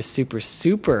super, super,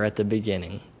 super at the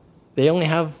beginning. They only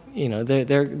have,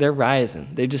 they're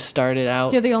rising. They just started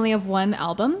out. Do they only have one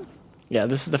album? Yeah,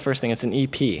 this is the first thing. It's an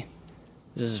EP.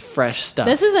 This is fresh stuff.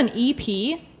 This is an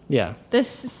EP. Yeah, This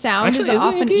sound Actually, is is it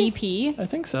off an EP? EP. I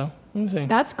think so. Let me see.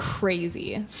 That's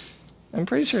crazy. I'm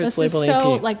pretty sure it's This is labeled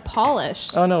so EP. like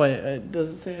polished. Oh no, wait. Does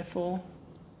it say full?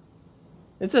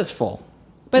 It says full,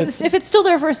 But it's- if it's still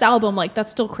their first album, like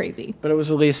that's still crazy. but it was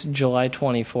released July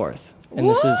 24th, and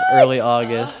this is What? early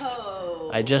August.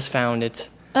 I just found it.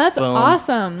 That's Boom.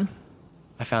 awesome.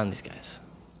 I found these guys.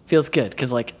 Feels good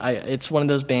because it's one of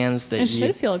those bands that It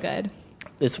should feel good.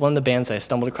 it's one of the bands that I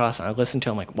stumbled across and I listened to.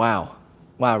 I'm like, wow,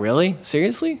 really?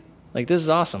 Seriously? Like, this is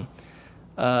awesome.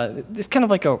 It's kind of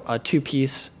like a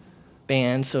two-piece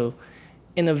band, so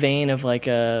in the vein of like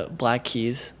a Black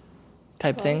Keys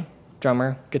type thing.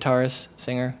 Drummer, guitarist,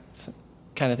 singer,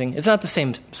 kind of thing. It's not the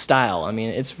same style. I mean,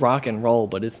 it's rock and roll,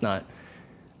 but it's not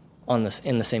in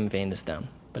the same vein as them.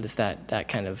 But it's that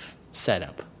kind of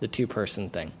setup, the two-person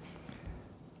thing.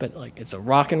 But like, it's a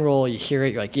rock and roll. You hear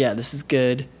it, you're like, yeah, this is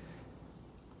good.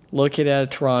 Located out of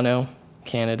Toronto,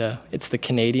 Canada. It's the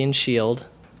Canadian Shield.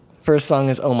 First song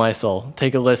is Oh My Soul.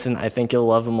 Take a listen. I think you'll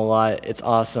love them a lot. It's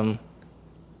awesome.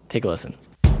 Take a listen.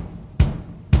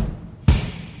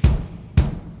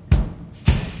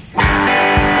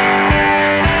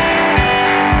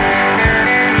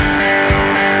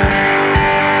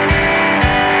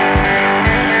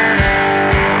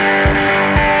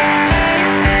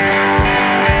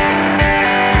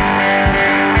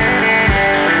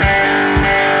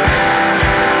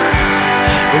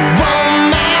 Oh,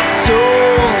 my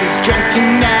soul is drunk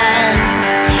tonight.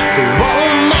 Oh,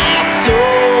 my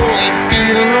soul ain't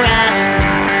feeling right.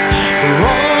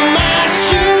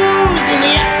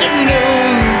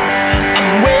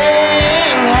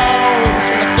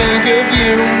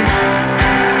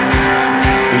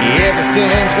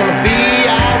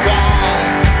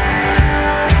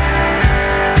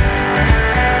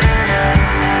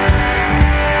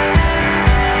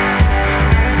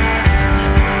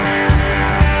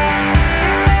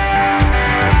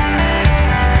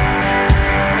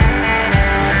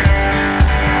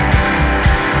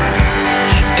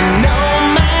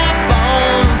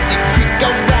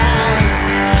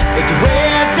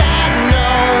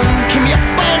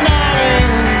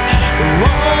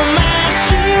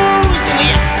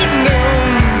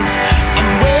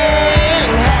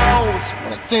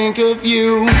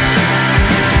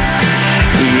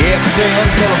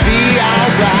 everything's gonna be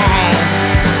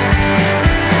alright.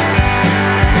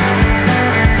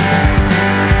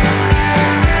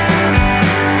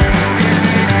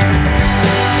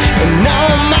 And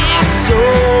all my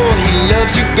soul, he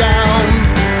loves you gone.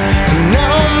 And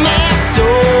all my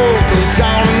soul goes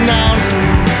on and on.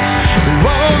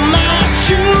 Roll my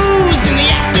shoes in the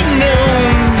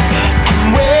afternoon. I'm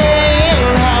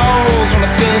wearing holes when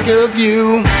I think of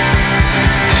you.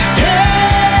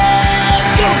 Hey,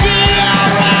 it's gonna be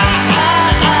alright.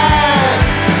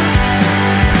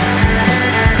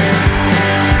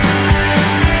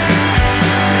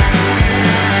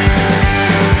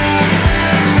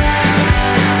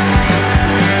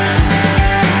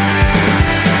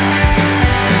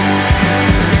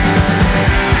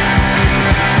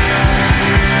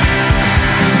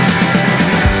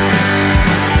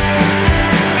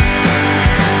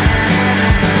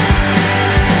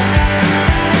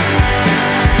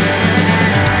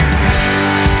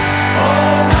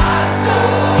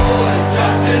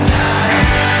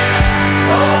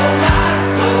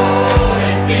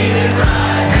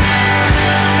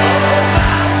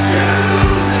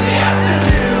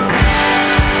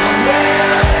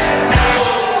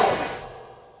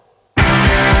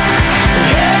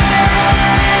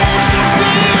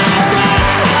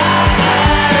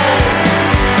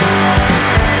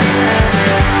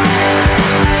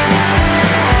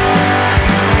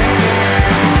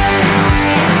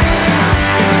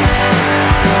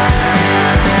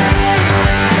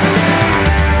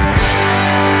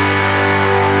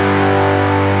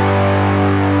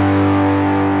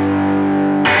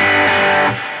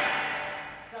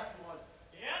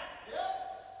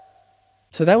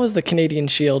 So that was the Canadian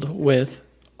Shield with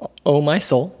Oh My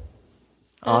Soul.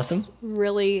 Awesome,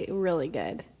 Really, really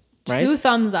good. right? 2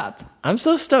 thumbs up. I'm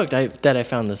so stoked that I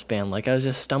found this band. Like, I was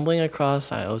just stumbling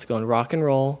across. I was going rock and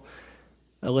roll.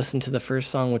 I listened to the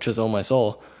first song, which was Oh My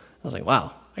Soul. I was like,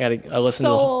 wow. I listened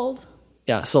Sold.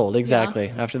 to Sold, exactly.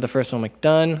 After the first one, I'm like,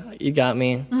 done. You got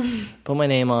me. Put my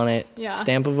name on it. Yeah.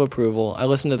 Stamp of approval. I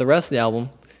listened to the rest of the album.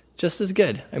 Just as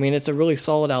good. I mean, it's a really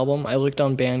solid album. I looked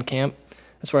on Bandcamp.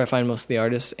 That's where I find most of the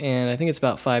artists. And I think it's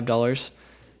about $5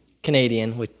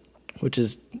 Canadian, which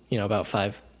is, about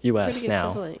 $5 US Pretty good now.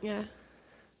 equivalent, yeah.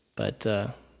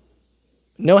 But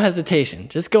no hesitation.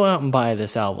 Just go out and buy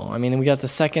this album. I mean, we got the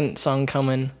second song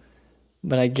coming,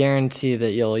 but I guarantee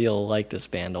that you'll like this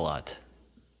band a lot.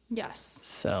 Yes.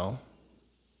 So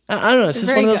I don't know. It's just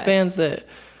Very one of those good. bands that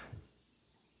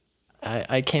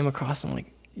I came across. I'm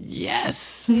like, yes,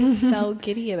 So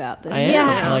giddy about this. I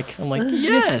am. Yes. I'm like, You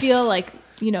yes. just feel like,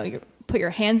 you put your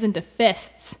hands into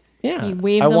fists. Yeah, You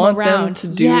wave I them want around. them to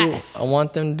do. Yes. I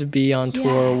want them to be on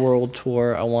tour, Yes. world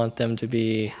tour. I want them to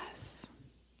be.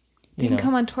 You can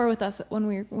come on tour with us when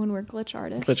we're glitch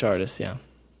artists. Glitch artists, yeah.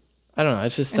 I don't know.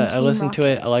 It's just And I Team listen to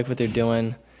it. Rocket. I like what they're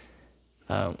doing.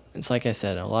 It's like I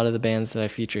said, a lot of the bands that I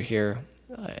feature here,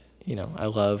 I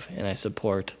love and I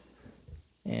support,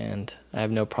 and I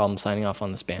have no problem signing off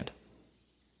on this band.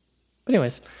 But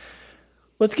anyways,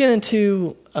 let's get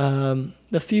into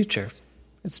the future.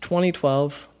 It's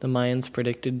 2012. The Mayans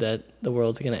predicted that the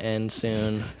world's going to end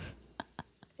soon.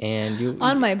 And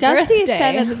On my Dusty birthday.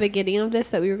 said at the beginning of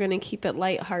this that we were going to keep it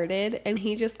lighthearted, and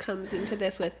he just comes into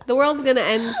this with the world's going to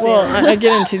end soon. well, I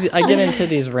get into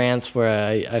these rants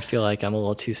where I feel like I'm a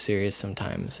little too serious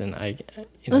sometimes, and This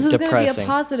is going to be a depressing.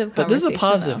 positive But this is a conversation,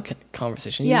 positive though.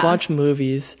 conversation. Yeah. You watch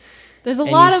movies. There's a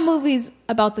and lot you of s- movies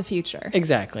about the future.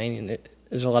 Exactly. I mean,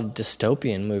 there's a lot of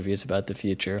dystopian movies about the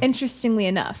future. Interestingly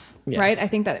enough, Yes. right? I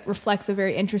think that reflects a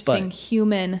very interesting But-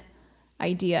 human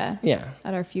idea. Yeah.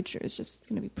 That our future is just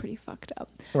going to be pretty fucked up.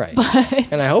 Right.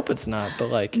 But And I hope it's not,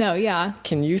 but like, no, yeah.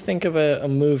 can you think of a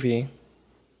movie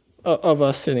of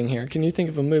us sitting here? Can you think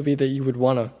of a movie that you would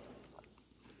want to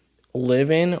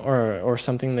live in, or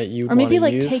something that you Or maybe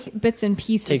want to like use? take bits and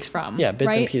pieces Takes- from. yeah,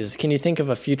 bits and right? pieces. Can you think of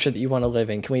a future that you want to live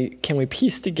in? Can we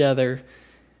piece together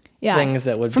Yeah. things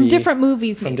that would from be different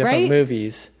movies, from maybe, different right?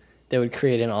 movies that would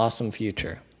create an awesome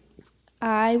future?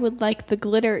 I would like the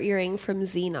glitter earring from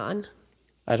Xenon.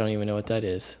 I don't even know what that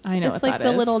is. I know It's what like that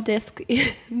the is. little disc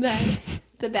that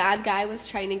the bad guy was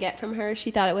trying to get from her.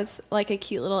 She thought it was like a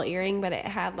cute little earring, but it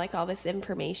had like all this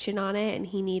information on it, and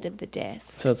he needed the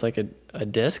disc. So it's like a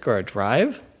disc or a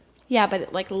drive? Yeah,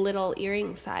 but like little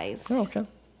earring size. Oh, okay.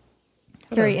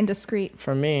 Very indiscreet,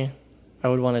 For me, I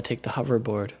would want to take the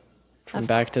hoverboard from Of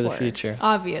Back to the course. Future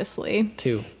Obviously.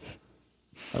 2.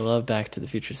 I love Back to the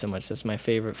Future so much. That's my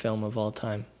favorite film of all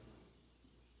time.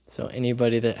 So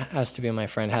anybody that has to be my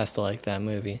friend has to like that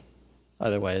movie.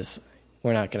 Otherwise,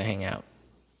 we're not going to hang out.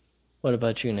 What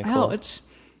about you, Nicole? Ouch.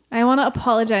 I want to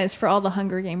apologize for all the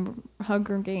Hunger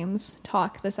Games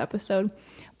talk this episode,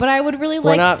 but I would really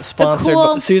We're like not sponsored. The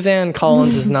cool, Suzanne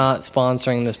Collins is not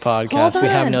sponsoring this podcast. Hold We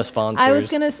have on. no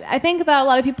sponsors. I think that a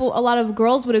lot of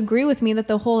girls would agree with me that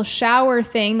the whole shower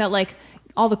thing, that like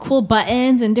all the cool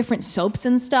buttons and different soaps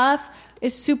and stuff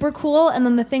is super cool. And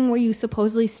then the thing where you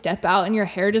supposedly step out and your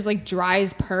hair just like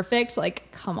dries perfect.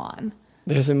 Like, come on.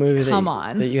 There's a movie Come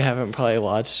on. that you haven't probably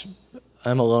watched.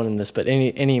 I'm alone in this, but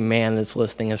any man that's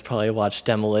listening has probably watched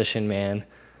Demolition Man.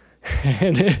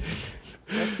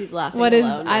 Let's see, laughing What is,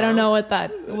 alone I don't now.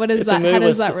 know what is It's a that? movie How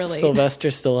does with that relate? Sylvester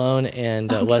Stallone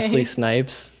and Okay. Wesley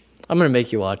Snipes. I'm going to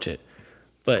make you watch it.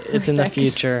 But it's in the Perfect.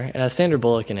 future. It has Sandra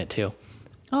Bullock in it too.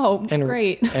 Oh, And,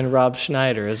 great. And Rob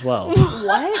Schneider as well.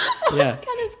 What? Yeah. What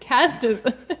kind of cast is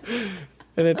this?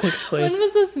 And it takes place. When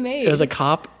was this made? It was a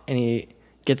cop and he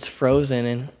gets frozen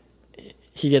and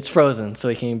he gets frozen so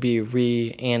he can be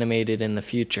reanimated in the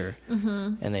future.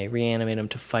 Mm-hmm. And they reanimate him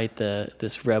to fight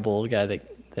this rebel guy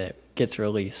that gets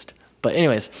released. But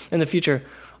anyways, in the future,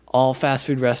 all fast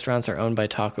food restaurants are owned by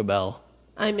Taco Bell.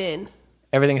 I'm in.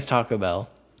 Everything's Taco Bell.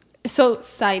 So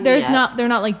Sign me there's up. they're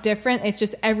not like different. It's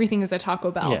just everything is a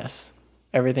Taco Bell. Yes.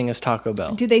 Everything is Taco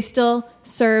Bell. Do they still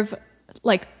serve,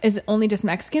 like, is it only just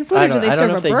Mexican food, or do they I serve don't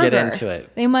know a if they burger? get into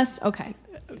it. They must. Okay.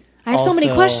 I have so many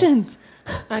Also- questions.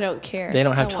 I don't care. They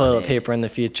don't have I want toilet it. paper in the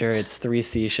future. It's 3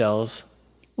 seashells.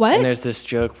 What? And there's this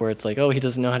joke where it's like, oh, he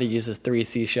doesn't know how to use the 3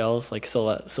 seashells, like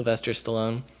Sylvester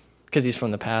Stallone, because he's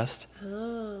from the past.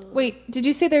 Wait, did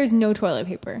you say there's no toilet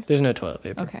paper? There's no toilet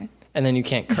paper. Okay. And then you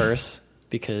can't curse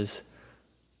because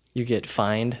you get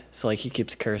fined. So like he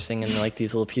keeps cursing and like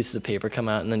these little pieces of paper come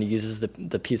out and then he uses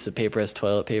the piece of paper as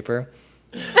toilet paper.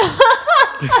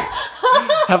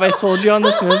 Have I sold you on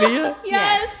this movie yet?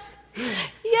 Yes.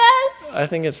 Yes. I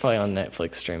think it's probably on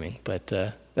Netflix streaming, but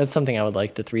that's something I would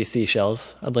like, the 3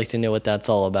 seashells. I'd like to know what that's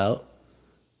all about.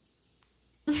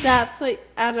 That's like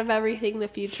out of everything the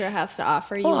future has to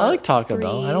offer. You Oh, I want like Taco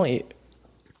Bell. three- I don't eat.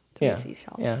 three Yeah.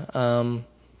 seashells. Yeah.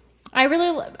 I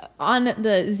really, on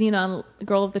the Xenon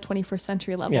Girl of the 21st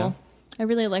Century level, Yeah. I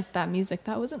really liked that music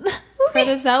that was in the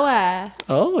Protozoa.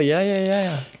 Oh, yeah.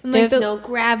 And, like, There's the- no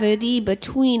gravity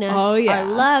between us. Oh, yeah. Our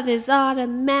love is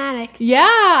automatic.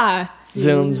 Yeah.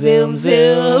 Zoom, zoom,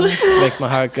 zoom. Make my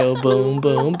heart go boom,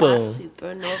 boom, A boom.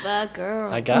 supernova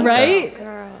girl. I got Right?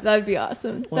 Girl. That'd be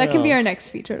awesome. What that can be our else? next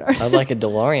featured artist. that. I'd like a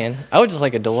DeLorean. I would just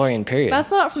like a DeLorean, period.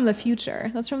 That's not from the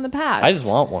future. That's from the past. I just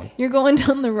want one. You're going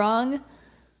down the wrong.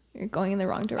 You're going in the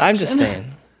wrong direction. I'm just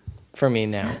saying, for me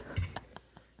now.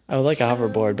 I would like a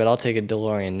hoverboard, but I'll take a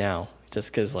DeLorean now. Just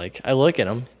because, like, I look at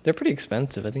them. They're pretty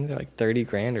expensive. I think they're like 30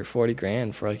 grand or 40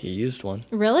 grand for, like, a used one.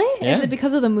 Really? Yeah. Is it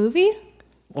because of the movie?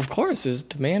 Of course, there's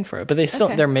demand for it. But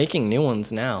Okay. they're making new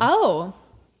ones now. Oh.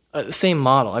 Same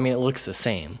model. I mean, it looks the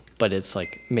same, but it's,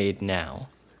 like, made now.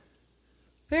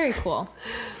 Very cool.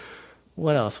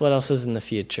 What else? What else is in the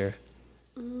future?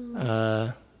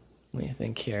 Let me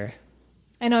think here.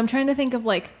 I know. I'm trying to think of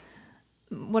like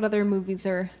what other movies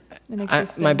are in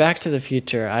existence. My Back to the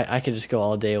Future, I could just go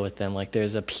all day with them. Like,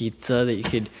 there's a pizza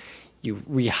that you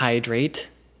rehydrate.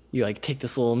 You, like, take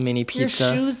this little mini Your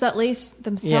pizza. shoes that lace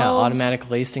themselves. Yeah,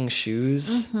 automatic lacing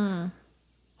shoes.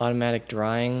 Automatic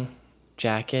drying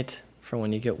jacket for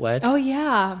when you get wet. Oh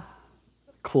yeah.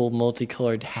 Cool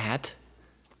multicolored hat.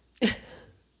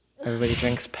 Everybody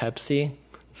drinks Pepsi.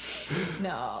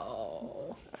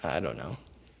 No. I don't know.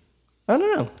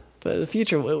 But the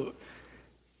future,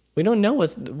 we don't know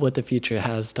what the future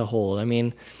has to hold. I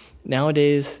mean,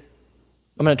 nowadays,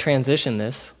 I'm going to transition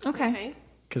this Okay. Okay.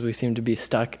 because we seem to be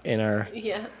stuck in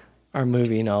Yeah. our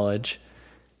movie knowledge.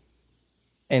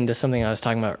 And to something I was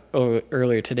talking about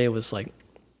earlier today was like,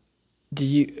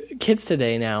 kids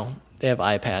today now, they have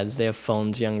iPads, they have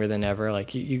phones younger than ever.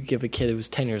 Like you give a kid who's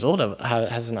 10 years old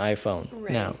has an iPhone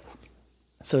Right. now.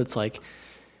 So it's like,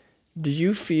 do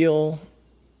you feel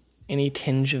any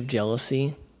tinge of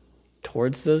jealousy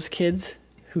towards those kids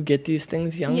who get these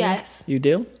things younger? Yes. You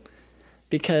do?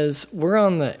 Because we're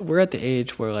at the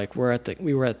age where like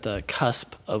we were at the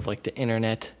cusp of like the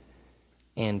internet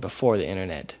and before the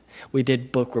internet. We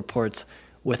did book reports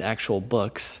with actual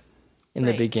books in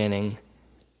the Right. beginning,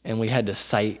 and we had to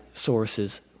cite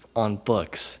sources on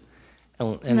books.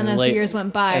 And then as the years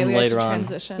went by, and we had to later on,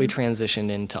 transition. we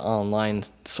transitioned into online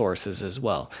sources as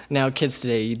well. Now, kids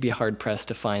today, you'd be hard-pressed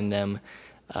to find them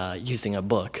using a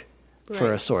book for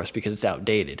a Right. source because it's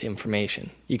outdated information.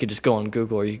 You could just go on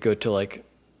Google or you could go to, like,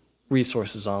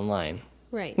 resources online.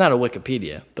 Right. Not a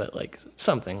Wikipedia, but, like,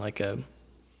 something like a...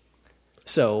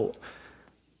 So,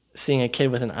 seeing a kid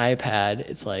with an iPad,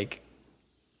 it's like...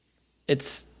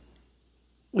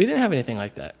 We didn't have anything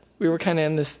like that. we were kind of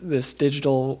in this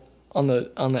digital on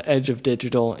the edge of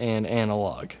digital and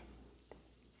analog.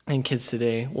 And kids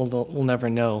today will never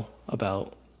know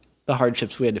about the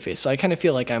hardships we had to face. So I kind of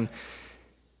feel like I'm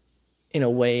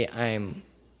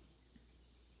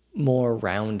more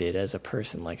rounded as a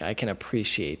person. Like I can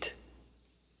appreciate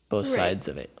both sides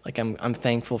of it. Like I'm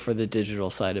thankful for the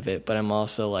digital side of it, but I'm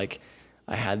also like,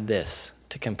 I had this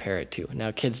to compare it to.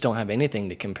 Now kids don't have anything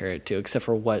to compare it to except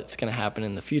for what's going to happen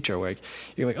in the future, where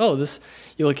you're like, oh, this,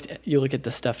 you look at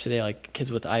the stuff today, like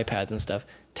kids with iPads and stuff.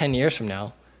 10 years from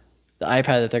now, the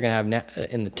iPad that they're going to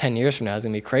have in the 10 years from now is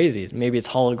going to be crazy. Maybe it's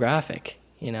holographic,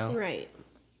 you know? Right.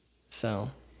 So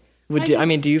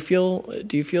do you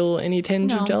feel any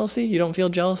tinge of jealousy? You don't feel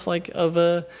jealous like of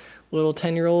a little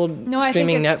 10-year-old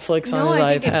streaming Netflix on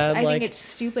his iPad? I think it's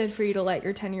stupid for you to let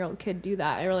your 10-year-old kid do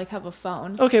that or like have a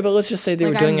phone. Okay, but let's just say they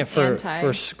were doing it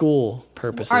for school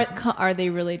purposes. Are they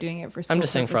really doing it for school purposes? I'm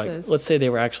just saying for let's say they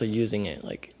were actually using it.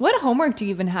 Like, what homework do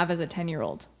you even have as a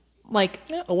 10-year-old? Like,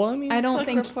 yeah, well, I mean, I don't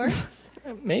think reports.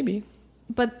 Maybe.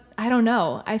 But I don't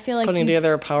know. I feel like putting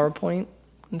together a PowerPoint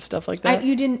and stuff like that.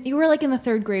 You were like in the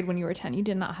 3rd grade when you were 10. You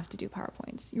did not have to do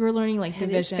PowerPoints. You were learning like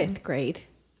division. 5th grade.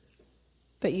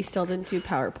 But you still didn't do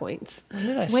PowerPoints.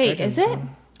 Wait, is it?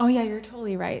 Oh yeah, you're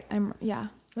totally right. I don't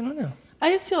know. I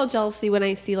just feel jealousy when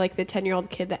I see like the 10-year-old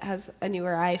kid that has a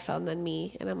newer iPhone than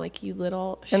me, and I'm like, you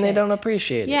little shit. And they don't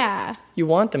appreciate it. Yeah. You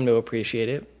want them to appreciate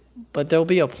it, but there'll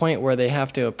be a point where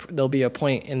there'll be a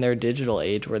point in their digital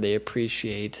age where they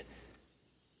appreciate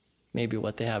maybe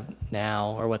what they have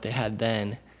now or what they had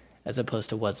then, as opposed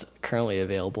to what's currently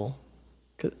available.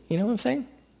 You know what I'm saying?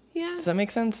 Yeah. Does that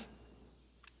make sense?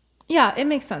 Yeah, it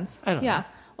makes sense. I don't know.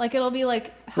 Like it'll be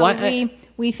like how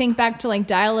we think back to like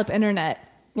dial-up internet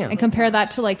and compare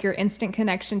that to like your instant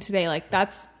connection today. Like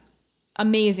that's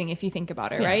amazing if you think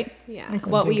about it, right? Yeah. Like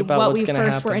what we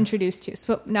first were introduced to.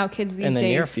 So now kids these days in the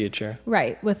near future,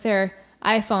 right, with their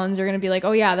iPhones are going to be like,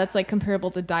 oh yeah, that's like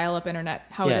comparable to dial-up internet,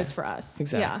 how it is for us.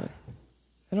 Exactly. Yeah.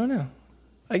 I don't know.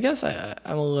 I guess I'm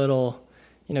a little,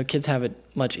 kids have it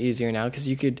much easier now because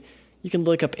you can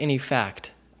look up any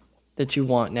fact that you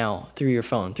want now through your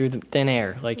phone, through the thin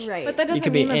air. Like, right. But that doesn't you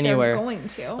could mean be that anywhere. They're going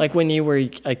to. Like when you were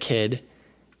a kid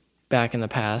back in the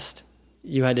past,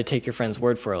 you had to take your friend's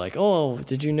word for it. Like, oh,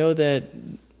 did you know that,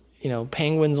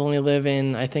 penguins only live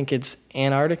in, I think it's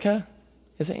Antarctica?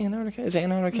 Is it Antarctica? Is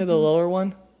Antarctica the lower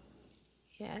one?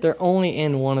 Yes. They're only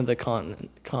in one of the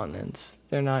continents.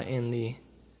 They're not in the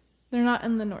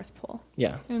North Pole.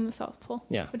 Yeah. They're in the South Pole.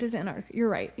 Yeah. Which is Antarctica. You're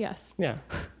right. Yes. Yeah.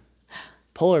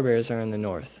 Polar bears are in the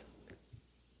north.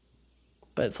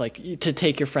 But it's like, to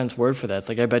take your friend's word for that, it's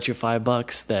like, I bet you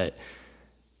 $5 that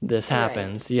this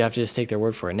happens. Right. You have to just take their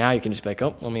word for it. Now you can just be like,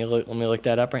 oh, let me look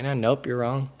that up right now. Nope, you're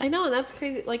wrong. I know, and that's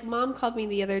crazy. Like, Mom called me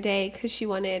the other day because she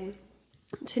wanted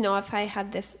to know if I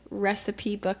had this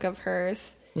recipe book of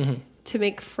hers to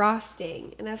make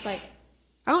frosting. And I was like,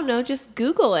 I don't know, just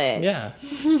Google it. Yeah.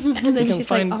 And then she's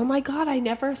like, oh my God, I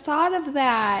never thought of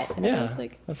that. And yeah, I was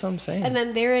like, that's what I'm saying. And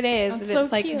then there it is. That's and it's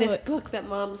so like cute. this book that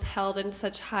Mom's held in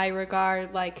such high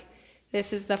regard. Like,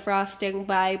 this is the frosting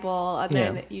Bible. And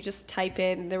then you just type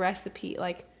in the recipe,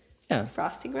 like,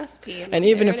 frosting recipe. And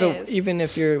even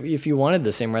if you wanted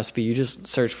the same recipe, you just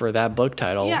search for that book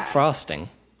title, frosting,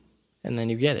 and then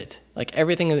you get it. Like,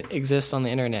 everything exists on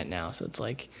the internet now. So it's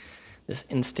like this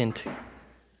instant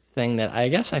thing that I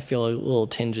guess I feel a little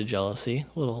tinge of jealousy,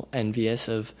 a little envious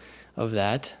of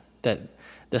that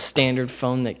the standard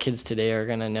phone that kids today are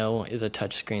going to know is a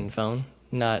touchscreen phone,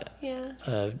 not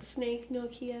a Snake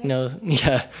Nokia. No,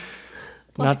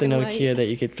 not the Nokia that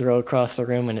you could throw across the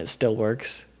room and it still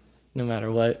works no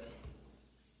matter what.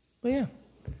 But yeah.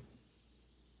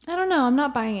 I don't know. I'm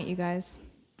not buying it, you guys.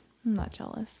 I'm not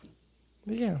jealous.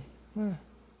 But yeah.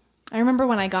 I remember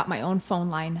when I got my own phone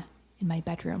line in my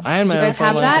bedroom. I had my own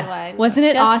phone line. Did you guys have that? Wasn't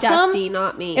it Just awesome? Dusty,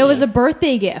 not me. It was a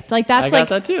birthday gift. Like that's I like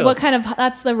got that too. What kind of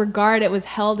that's the regard it was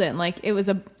held in. Like it was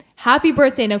a happy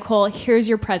birthday, Nicole. Here's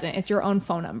your present. It's your own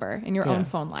phone number and your own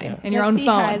phone line and your own Dusty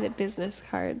phone. had business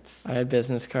cards. I had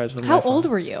business cards with How my phone. old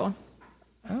were you?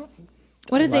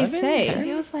 What did 11, they say? 10?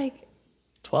 It was like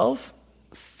 12?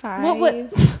 5,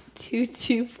 What? 2,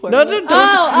 2, 4. No,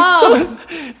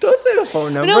 Oh, don't say the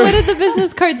phone number. no! What did the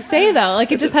business card say though?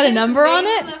 Like it just had a number on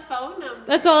it. The phone number.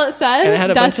 That's all it said. And it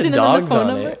had a bunch of Dustin dogs and then the phone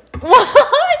on number. it.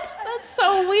 What? That's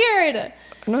so weird.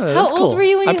 No, How that's old cool. were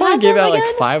you when I you probably had gave them out like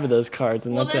again? 5 of those cards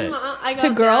and Well, that's then it. I got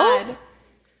To girls? mad.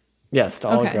 Yes, to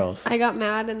all Okay. girls. I got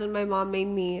mad, and then my mom made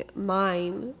me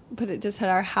mine, but it just had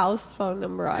our house phone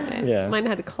number on it. Yeah. Mine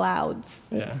had clouds.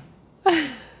 Yeah.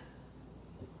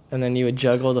 And then you would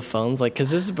juggle the phones, like, because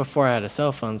this is before I had a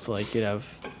cell phone, so like you'd have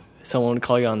someone would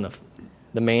call you on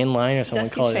the main line, or someone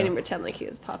Dusty's called trying to it. pretend like he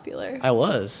was popular. I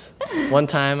was. One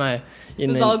time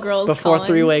was all girls before calling.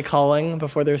 three-way calling,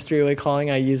 before there was three-way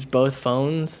calling, I used both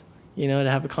phones, to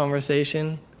have a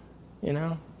conversation,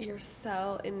 You're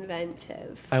so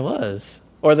inventive. I was.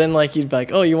 Or then you'd be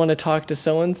like, oh, you want to talk to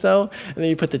so-and-so? And then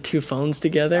you put the two phones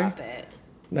together. Stop it.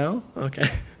 No? Okay.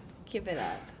 Give it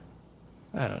up.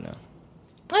 I don't know.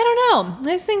 I don't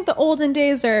know. I think the olden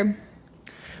days were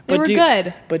do you-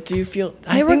 good. But do you feel...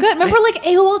 They were good. Remember,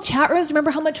 AOL chat rooms?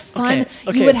 Remember how much fun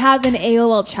Okay. you would have in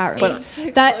AOL chat rooms? It's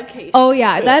just that, location. oh,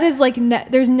 yeah. That is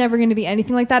there's never going to be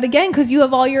anything like that again because you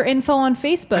have all your info on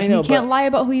Facebook. I know, and you can't but lie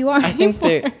about who you are I think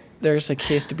anymore. there's a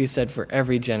case to be said for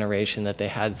every generation that they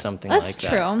had something That's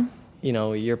like that.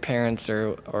 true. Your parents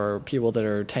or people that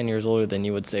are 10 years older than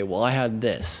you would say, well, I had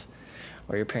this.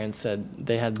 Or your parents said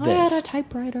they had this. I had a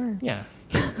typewriter. Yeah.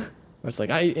 Or it's like,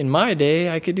 in my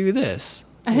day, I could do this.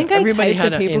 I think everybody I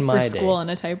had typed a paper in for my school day. on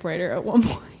a typewriter at one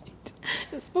point,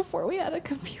 just before we had a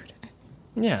computer.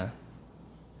 Yeah.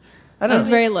 That I don't was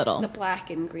know. very little. The black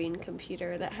and green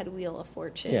computer that had Wheel of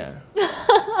Fortune. Yeah.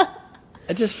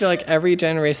 I just feel like every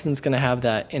generation's going to have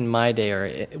that in my day,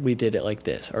 or we did it like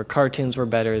this, or cartoons were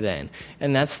better then.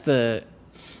 And that's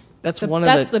one of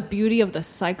That's the beauty of the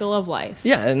cycle of life.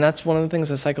 Yeah, and that's one of the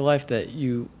things in Cycle Life that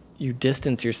you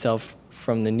distance yourself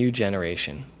from the new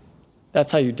generation.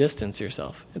 That's how you distance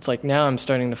yourself. It's like now I'm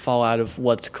starting to fall out of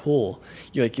what's cool.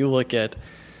 You look at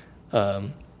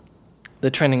the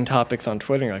trending topics on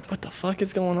Twitter, and you're like, what the fuck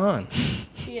is going on?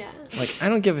 Yeah. I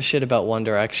don't give a shit about One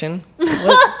Direction.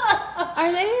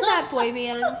 Are they that boy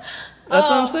band? That's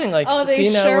what I'm saying. they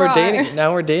see, now sure we're are. dating.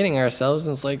 Now we're dating ourselves,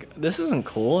 and it's like, this isn't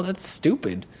cool. That's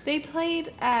stupid. They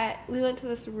played we went to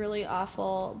this really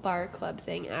awful bar club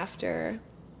thing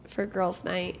for girls'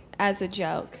 night as a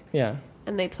joke. Yeah.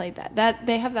 And they played that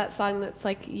they have that song that's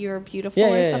like "You're Beautiful"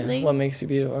 Yeah, or yeah, something. yeah. What makes you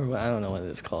beautiful? Or I don't know what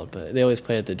it's called, but they always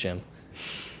play at the gym.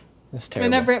 It's terrible.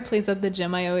 Whenever it plays at the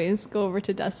gym, I always go over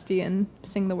to Dusty and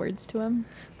sing the words to him.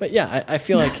 But yeah, I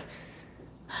feel like,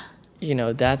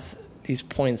 that's these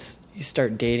points. You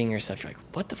start dating yourself. You're like,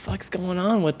 what the fuck's going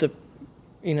on with the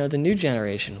new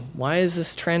generation? Why is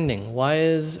this trending?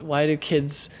 Why do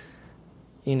kids,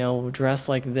 dress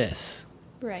like this?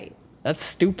 Right. That's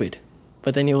stupid.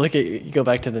 But then you go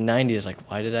back to the 90s, like,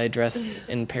 why did I dress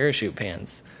in parachute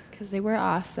pants? Because they were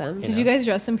awesome. Did you guys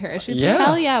dress in parachute? Yeah.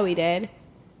 Hell yeah, we did.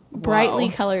 Brightly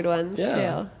colored ones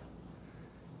Yeah. too.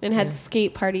 And had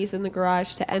skate parties in the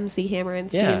garage to MC Hammer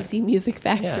and Yeah. CNC Music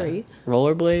Yeah. Factory.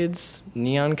 Rollerblades,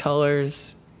 neon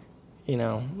colors,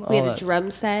 all We had a that. drum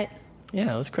set.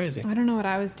 Yeah, it was crazy. I don't know what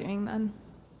I was doing then.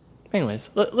 Anyways,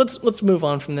 let's move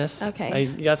on from this. Okay.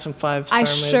 You got some 5-star I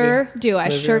movie? sure do. I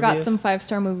movie sure got reviews? some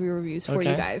 5-star movie reviews for you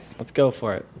Okay. guys. Let's go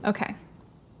for it. Okay.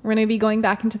 We're going to be going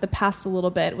back into the past a little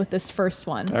bit with this first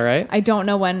one. All right. I don't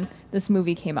know when this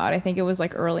movie came out. I think it was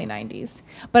early 90s.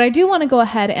 But I do want to go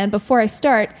ahead and, before I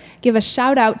start, give a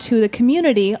shout out to the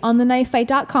community on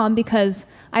theknifefight.com because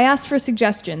I asked for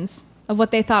suggestions of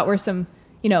what they thought were some,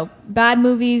 bad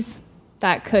movies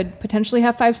that could potentially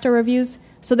have 5-star reviews.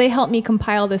 So they helped me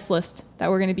compile this list that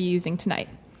we're going to be using tonight.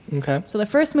 Okay. So the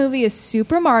first movie is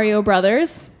Super Mario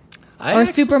Brothers. I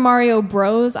Super Mario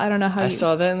Bros. I don't know how I you...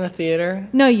 saw that in the theater.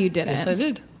 No, you didn't. Yes, I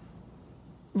did.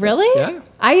 Really? Yeah.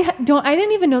 I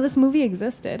didn't even know this movie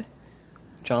existed.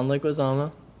 John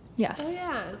Leguizamo, Yes.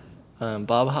 Oh yeah.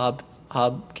 Bob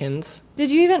Hopkins.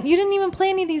 You didn't even play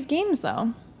any of these games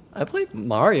though. I played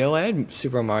Mario. I had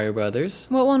Super Mario Brothers.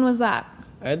 What one was that?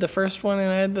 I had the first one,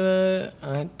 and I had the.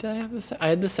 Did I have the? I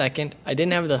had the second. I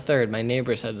didn't have the third. My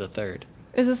neighbors had the third.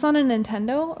 Is this on a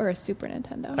Nintendo or a Super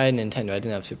Nintendo? I had Nintendo. I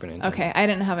didn't have Super Nintendo. Okay, I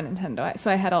didn't have a Nintendo, so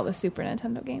I had all the Super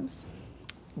Nintendo games.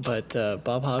 But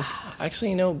Bob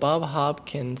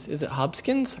Hopkins. Is it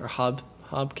Hopkins or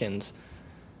Hopkins?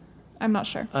 I'm not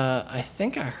sure. I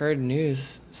think I heard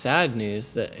sad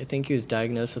news, that I think he was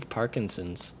diagnosed with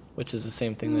Parkinson's, which is the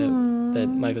same thing that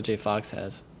Michael J. Fox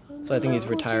has. So I think he's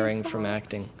retiring from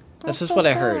acting. That's just so what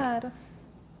I heard. sad.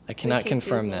 I cannot can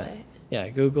confirm Google that. it. Yeah,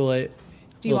 Google it.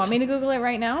 Do you want me to Google it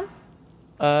right now?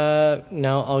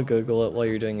 No, I'll Google it while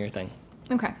you're doing your thing.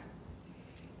 Okay.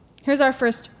 Here's our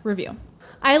first review.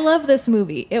 I love this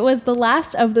movie. It was the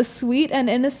last of the sweet and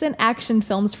innocent action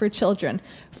films for children.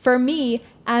 For me,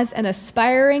 as an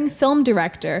aspiring film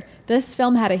director, this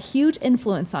film had a huge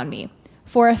influence on me.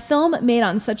 For a film made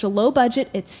on such a low budget,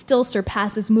 it still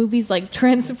surpasses movies like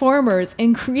Transformers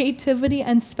in creativity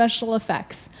and special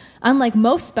effects. Unlike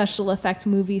most special effect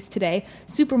movies today,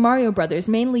 Super Mario Bros.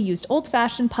 Mainly used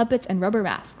old-fashioned puppets and rubber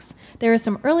masks. There is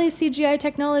some early CGI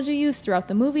technology used throughout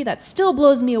the movie that still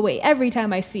blows me away every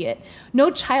time I see it.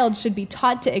 No child should be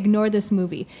taught to ignore this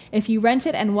movie. If you rent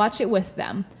it and watch it with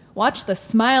them, watch the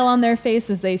smile on their face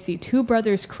as they see two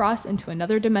brothers cross into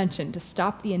another dimension to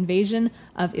stop the invasion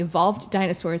of evolved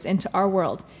dinosaurs into our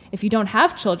world. If you don't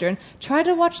have children, try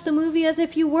to watch the movie as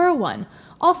if you were one.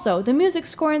 Also, the music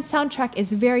score and soundtrack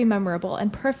is very memorable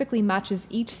and perfectly matches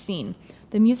each scene.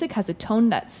 The music has a tone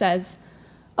that says,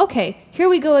 okay, here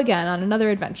we go again on another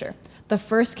adventure. The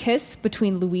first kiss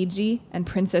between Luigi and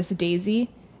Princess Daisy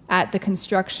at the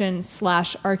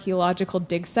construction/archaeological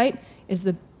dig site is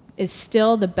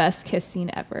still the best kiss scene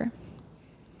ever.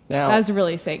 Now, That's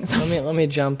really saying something. let me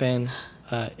jump in.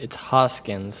 It's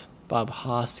Hoskins, Bob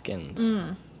Hoskins.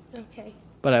 Okay.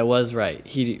 But I was right.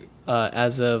 He,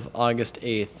 as of August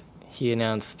 8th, he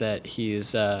announced that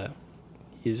he's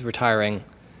retiring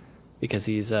because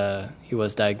he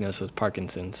was diagnosed with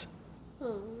Parkinson's.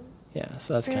 Yeah,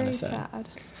 so that's kind Very of sad.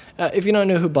 sad. If you don't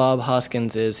know who Bob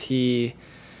Hoskins is, he,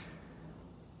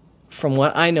 from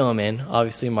what I know him in,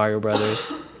 obviously Mario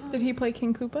Brothers. Did he play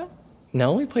King Koopa?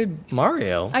 No, he played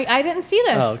Mario. I didn't see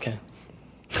this. Oh, okay.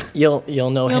 You'll know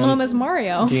You'll him. know him as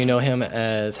Mario. Do you know him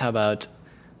as, how about,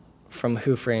 from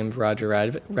Who Framed Roger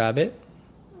Rabbit?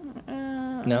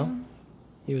 No?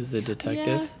 He was the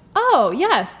detective. Yeah. Oh,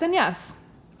 yes. Then yes.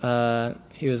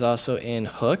 He was also in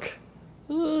Hook.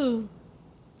 Ooh.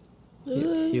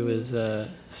 He was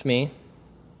Smee.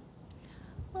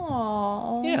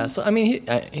 Aww. Yeah, so I mean,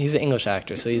 he's an English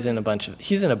actor, so he's in a bunch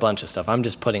of stuff. I'm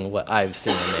just putting what I've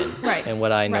seen him in Right. and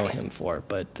what I know Right. him for.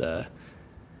 But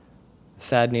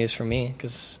sad news for me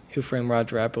because Who Framed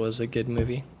Roger Rabbit was a good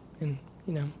movie, and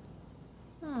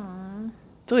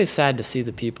it's always sad to see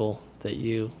the people that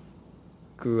you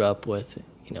grew up with,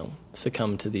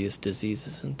 succumb to these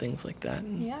diseases and things like that.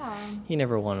 And Yeah. you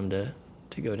never want them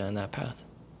to go down that path.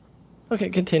 Okay,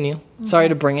 continue. Sorry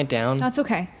to bring it down. That's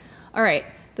okay. All right.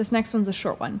 This next one's a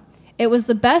short one. It was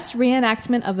the best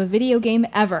reenactment of a video game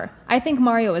ever. I think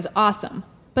Mario is awesome,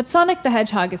 but Sonic the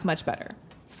Hedgehog is much better.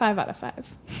 5 out of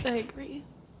 5. I agree.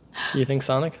 You think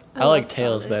Sonic? I I like love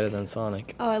Tails Sonic. better than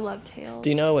Sonic. Oh, I love Tails. Do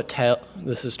you know what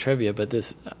this is trivia, but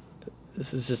this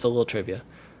is just a little trivia.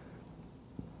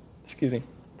 Excuse me.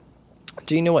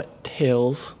 Do you know what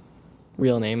Tails'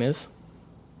 real name is?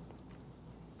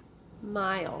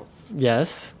 Miles?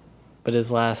 Yes, but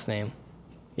his last name.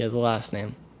 He has a last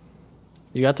name.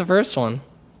 You got the first one.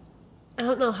 I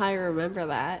don't know how I remember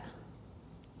that.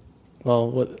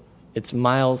 Well, it's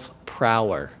Miles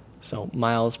Prower. So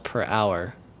Miles per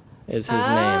hour is his name.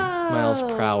 Miles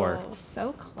Prower.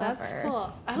 So clever. That's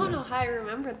cool. I don't know how I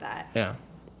remembered that. Yeah.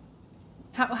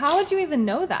 How would you even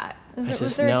know that?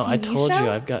 Was there a TV I told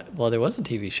show? you there was a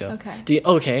TV show. Okay.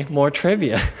 Okay, more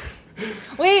trivia.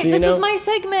 Wait, Do you this know- is my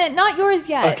segment, not yours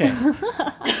yet. Okay.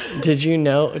 Do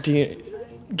you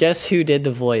guess who did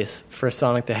the voice for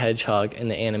Sonic the Hedgehog in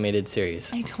the animated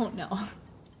series? I don't know.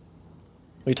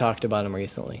 We talked about him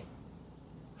recently.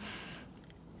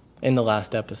 In the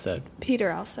last episode. Peter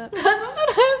Alsep. That's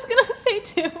what I was going to say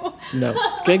too. No.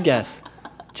 Good guess.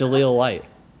 Jaleel White.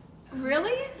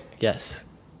 Really? Yes.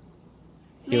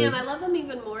 He Man, was- I love him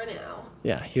even more now.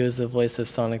 Yeah, he was the voice of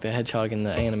Sonic the Hedgehog in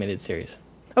the animated series.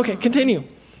 Okay, continue.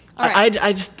 All right.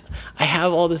 I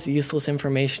have all this useless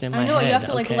information in my I head. know, you have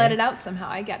to okay? let it out somehow.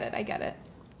 I get it.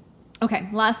 Okay,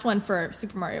 last one for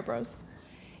Super Mario Bros.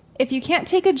 If you can't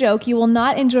take a joke, you will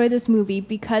not enjoy this movie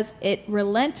because it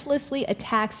relentlessly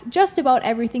attacks just about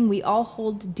everything we all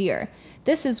hold dear.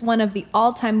 This is one of the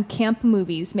all-time camp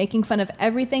movies, making fun of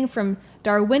everything from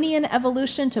Darwinian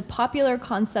evolution to popular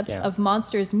concepts Yeah. of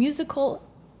monsters' musical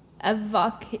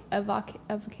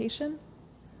evocation.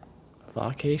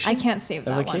 Vocation? I can't save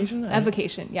that Evocation? one.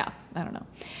 Evocation, yeah. I don't know.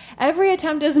 Every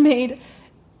attempt is made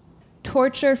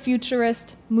torture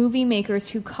futurist movie makers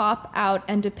who cop out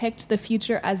and depict the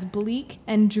future as bleak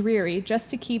and dreary just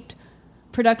to keep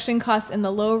production costs in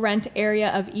the low rent area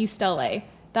of East LA.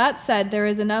 That said, there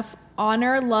is enough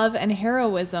honor, love, and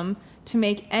heroism to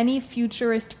make any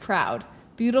futurist proud.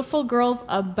 Beautiful girls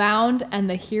abound, and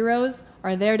the heroes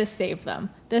are there to save them.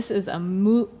 This is a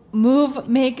move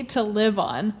make to live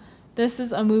on. This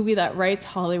is a movie that writes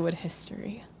Hollywood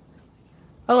history.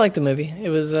 I like the movie. It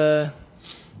was,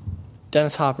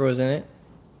 Dennis Hopper was in it.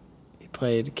 He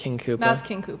played King Koopa. That's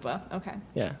King Koopa. Okay.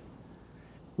 Yeah.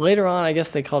 Later on, I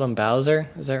guess they called him Bowser.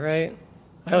 Is that right?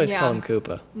 I always Yeah. called him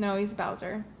Koopa. No, he's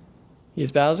Bowser.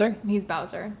 He's Bowser? He's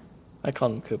Bowser. I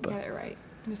called him Koopa. Get it right.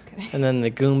 Just kidding. And then the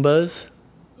Goombas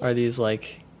are these,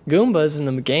 Goombas in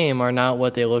the game are not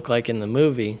what they look like in the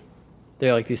movie.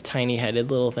 They're like these tiny headed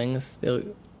little things. I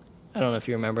don't know if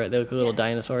you remember it. They look like little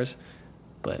dinosaurs,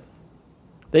 but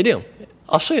they do.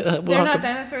 I'll show you. They're not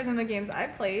dinosaurs in the games I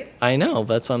played. I know.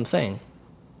 That's what I'm saying.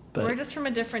 But We're just from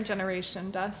a different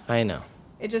generation, Dust. I know.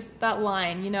 It just, that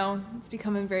line, it's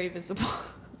becoming very visible.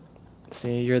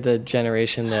 See, you're the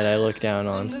generation that I look down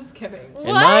I'm on. just kidding.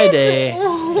 In my day,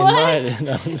 What?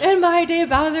 no. In my day,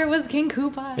 Bowser was King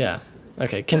Koopa. Yeah.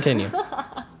 Okay, continue.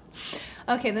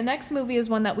 Okay, the next movie is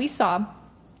one that we saw.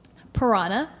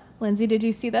 Piranha. Lindsay, did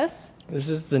you see this? This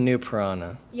is the new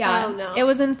Piranha. Yeah. Oh, no. It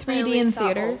was in I 3D only in saw Old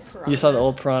theaters. Piranha, You saw the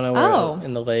old Piranha where Oh.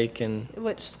 in the lake and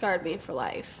which scarred me for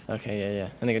life. okay, yeah.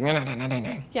 And they go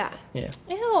Yeah, yeah.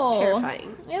 Ew.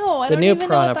 terrifying. Ew, I The don't new even know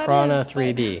Piranha, what that Piranha is, but-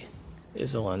 3D,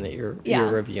 is the one that you're Yeah.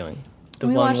 reviewing. The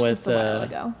We one watched with this a while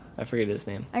ago. I forget his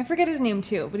name. I forget his name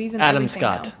too, but he's in Adam everything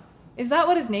Scott. now. Is that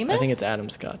what his name is? I think it's Adam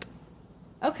Scott.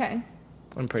 Okay.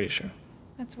 I'm pretty sure.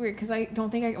 That's weird because I don't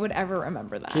think I would ever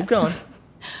remember that. Keep going.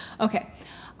 Okay.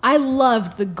 I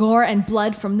loved the gore and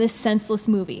blood from this senseless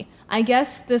movie. I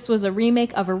guess this was a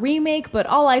remake of a remake, but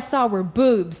all I saw were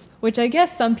boobs, which I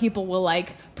guess some people will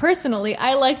like. Personally,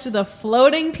 I liked the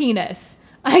floating penis.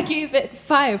 I gave it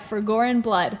 5 for gore and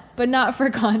blood, but not for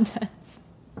contents.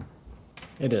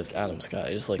 It is Adam Scott.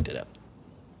 I just looked it up.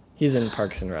 He's in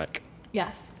Parks and Rec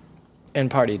Yes. and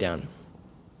Party Down,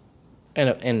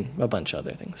 and a bunch of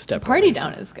other things. Step Party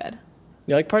Brothers. Down is good.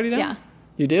 You like Party Down? Yeah.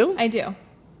 You do? I do.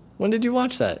 When did you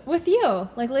watch that? With you,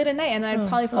 like late at night, and I'd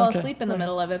probably fall okay. asleep in the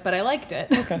middle of it, but I liked it.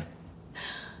 Okay.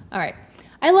 All right.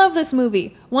 I love this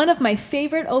movie. One of my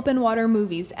favorite open water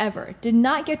movies ever. Did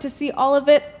not get to see all of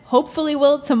it. Hopefully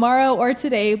will tomorrow or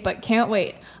today, but can't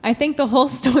wait. I think the whole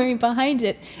story behind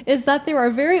it is that there are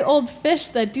very old fish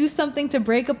that do something to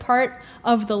break apart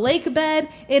of the lake bed.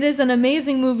 It is an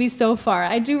amazing movie so far.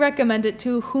 I do recommend it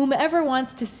to whomever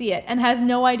wants to see it and has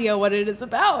no idea what it is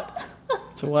about.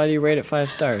 So why do you rate it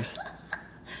 5 stars?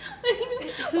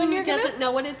 Who you're gonna- doesn't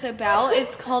know what it's about?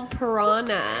 It's called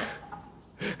Piranha.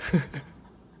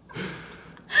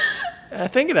 I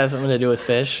think it has something to do with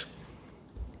fish.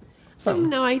 I have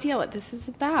no idea what this is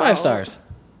about. 5 stars.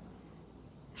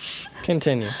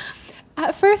 Continue.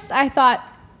 At first, I thought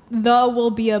the will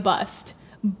be a bust,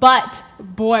 but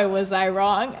boy, was I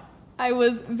wrong. I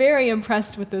was very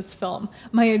impressed with this film.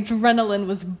 My adrenaline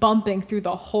was bumping through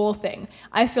the whole thing.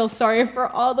 I feel sorry for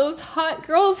all those hot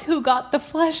girls who got the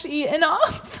flesh eaten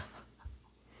off.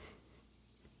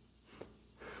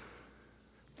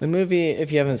 The movie,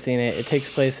 if you haven't seen it, it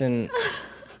takes place in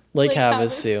Lake Lake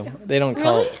Havasu. Havasu. They don't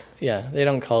call Really? it, yeah, they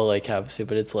don't call it Lake Havasu,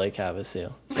 but it's Lake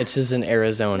Havasu. It's just in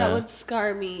Arizona. That would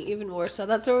scar me even more. So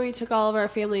that's where we took all of our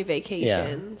family Yeah,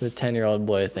 vacations. the 10-year-old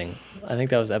boy thing. I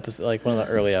think that was episode, like one of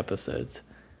the early episodes.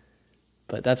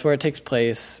 But that's where it takes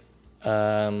place.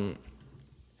 A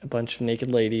bunch of naked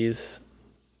ladies.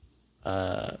 Who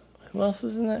else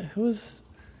is in that? Who's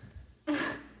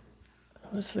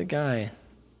the guy?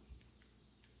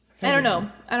 I don't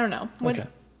know. What- Okay.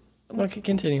 Okay,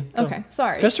 continue. Go. Okay,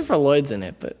 sorry. Christopher Lloyd's in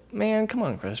it, but man, come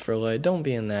on, Christopher Lloyd, don't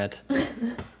be in that.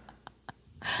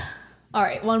 All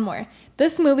right, one more.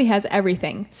 This movie has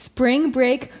everything. Spring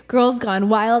break, girls gone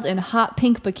wild in hot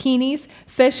pink bikinis,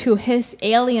 fish who hiss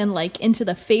alien-like into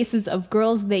the faces of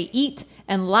girls they eat,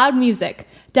 and loud music.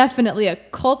 Definitely a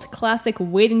cult classic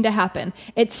waiting to happen.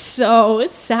 It's so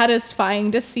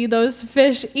satisfying to see those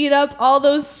fish eat up all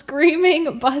those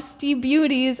screaming, busty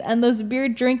beauties and those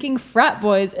beer-drinking frat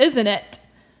boys, isn't it?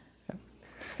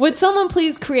 Would someone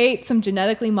please create some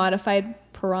genetically modified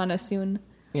piranha soon?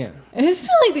 Yeah. I just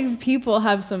feel like these people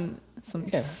have some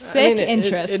Yeah. sick it-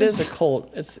 interests. It is a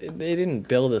cult. They didn't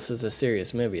build this as a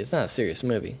serious movie. It's not a serious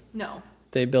movie. No.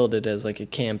 They build it as like a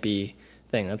campy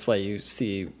thing. That's why you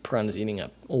see piranhas eating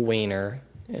up a wiener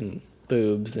and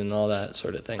boobs and all that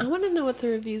sort of thing. I want to know what the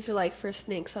reviews are like for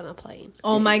snakes on a plane.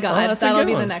 Oh my Oh, god, that's a that'll good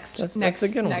be the one. next That's next a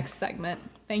good one. next segment.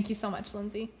 Thank you so much,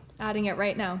 Lindsay. Adding it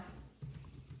right now.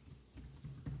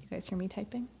 You guys hear me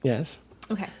typing? Yes.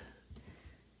 Okay.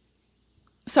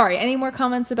 Sorry, any more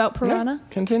comments about Piranha? No,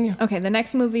 continue. Okay, the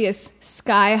next movie is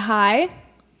Sky High.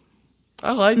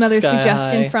 I like Another Sky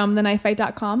suggestion High. from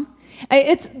thenightfight.com.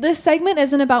 It's this segment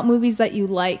isn't about movies that you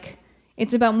like.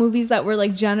 It's about movies that were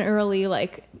like generally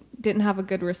like didn't have a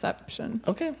good reception.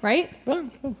 Okay. Right? Well,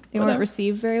 They whatever. weren't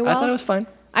received very well. I thought it was fine.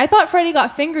 I thought Freddy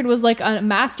Got Fingered was like a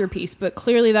masterpiece, but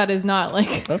clearly that is not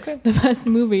like Okay. the best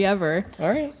movie ever. All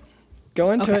right.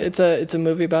 Go into Okay. it. It's a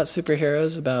movie about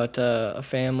superheroes, about a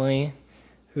family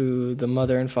who the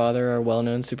mother and father are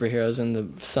well-known superheroes, and the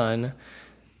son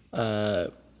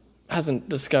hasn't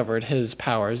discovered his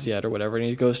powers yet or whatever, and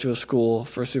he goes to a school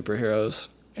for superheroes,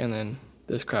 and then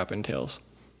this crap entails.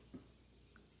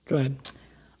 Go ahead.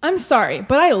 I'm sorry,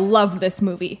 but I love this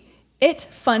movie. It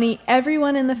funny,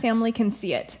 everyone in the family can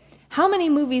see it. How many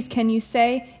movies can you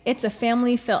say it's a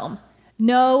family film?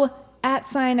 No,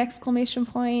 @ exclamation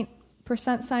point,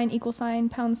 %, equal sign,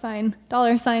 pound sign,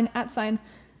 $, @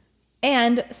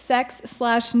 and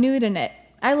sex/nude in it.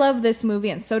 I love this movie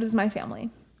and so does my family.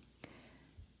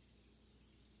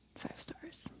 5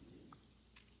 stars.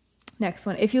 Next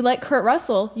one. If you like Kurt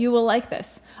Russell, you will like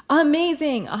this.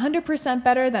 Amazing. 100%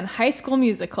 better than High School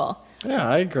Musical. Yeah,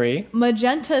 I agree.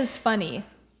 Magenta's funny.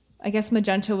 I guess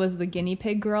Magenta was the guinea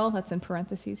pig girl. That's in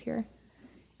parentheses here.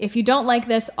 If you don't like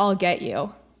this, I'll get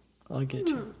you. I'll get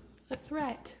you. A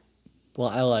threat. Well,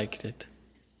 I liked it.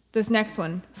 This next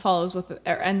one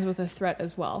ends with a threat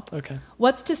as well. Okay.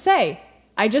 What's to say?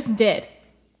 I just did.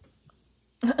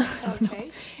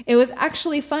 Okay. It was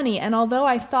actually funny, and although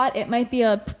I thought it might be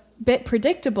a bit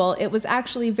predictable, it was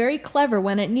actually very clever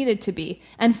when it needed to be,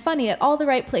 and funny at all the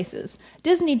right places.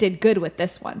 Disney did good with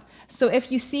this one. So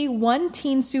if you see one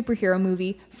teen superhero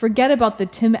movie, forget about the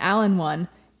Tim Allen one,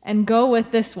 and go with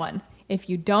this one. If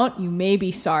you don't, you may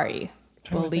be sorry.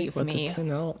 Trying to Believe think what me.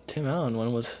 the Tim Allen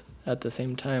one was at the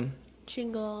same time.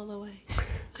 Jingle all the way.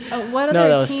 What No, other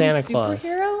that was teen Santa Claus.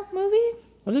 superhero movie?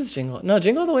 What is Jingle? No,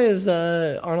 Jingle All the Way is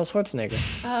Arnold Schwarzenegger.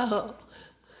 Oh.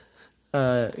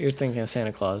 You're thinking of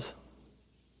Santa Claus.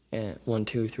 And 1,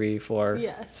 2, 3, 4,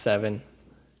 Yes. 7.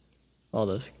 All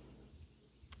those.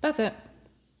 That's it.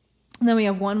 And then we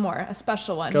have one more, a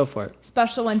special one. Go for it.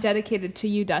 Special one dedicated to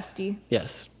you, Dusty.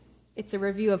 Yes. It's a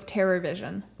review of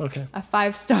TerrorVision. Okay. A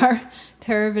 5-star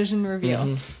TerrorVision review.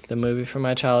 Mhm. The movie from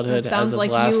my childhood It as of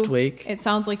last week. It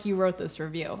sounds like you wrote this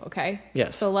review, okay?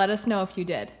 Yes. So let us know if you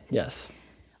did. Yes.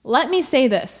 Let me say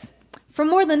this. For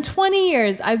more than 20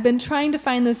 years, I've been trying to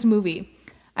find this movie.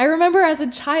 I remember as a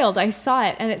child, I saw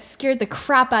it and it scared the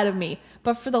crap out of me.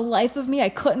 But for the life of me, I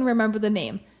couldn't remember the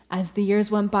name. As the years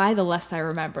went by, the less I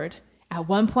remembered. At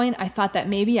one point, I thought that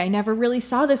maybe I never really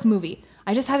saw this movie.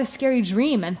 I just had a scary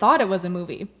dream and thought it was a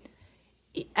movie.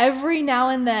 Every now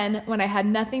and then, when I had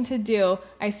nothing to do,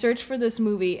 I searched for this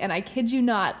movie, and I kid you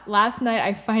not, last night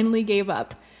I finally gave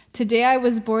up. Today I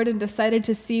was bored and decided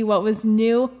to see what was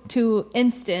new to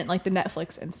Instant, like the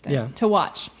Netflix Instant, to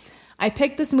watch. I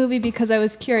picked this movie because I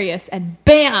was curious, and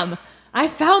bam! I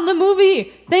found the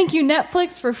movie! Thank you,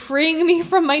 Netflix, for freeing me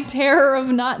from my terror of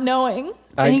not knowing.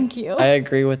 Thank you. I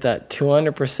agree with that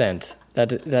 200%.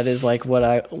 That is like what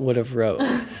I would have wrote.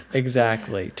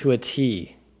 Exactly. To a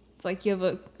T. It's like you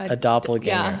have A doppelganger.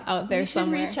 Yeah, out there You should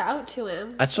somewhere. reach out to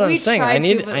him. That's what I'm saying. tried I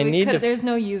need to, but I we need to there's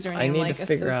no username I need like to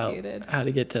figure out associated. how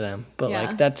to get to them. But Yeah.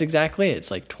 like that's exactly it.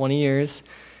 It's like 20 years.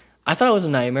 I thought it was a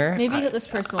nightmare. Maybe I, this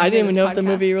person will I hear didn't even this know if the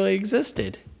movie podcast. really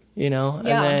existed, you know?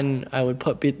 Yeah. And then I would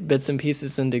put bits and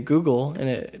pieces into Google and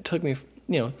it took me,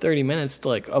 30 minutes to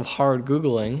of hard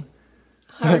Googling.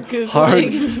 Hard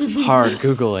Googling. hard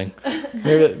Googling.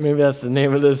 Maybe that's the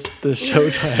name of this show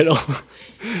title.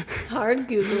 Hard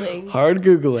Googling. Hard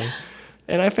Googling.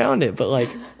 And I found it, but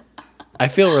I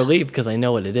feel relieved because I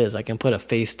know what it is. I can put a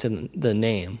face to the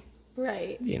name,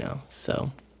 Right.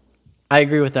 So I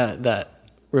agree with that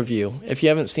review. If you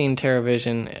haven't seen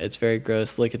TerrorVision, it's very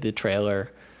gross. Look at the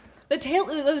trailer.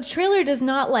 The trailer does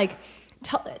not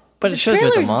tell. But the it shows you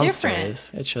what the trailer's monster different.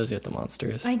 is. It shows you what the monster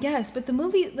is. I guess, but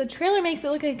the trailer makes it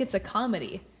look like it's a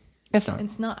comedy. It's not.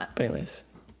 It's not. But anyways,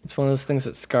 it's one of those things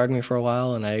that scarred me for a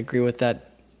while, and I agree with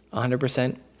that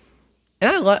 100%. And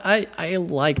I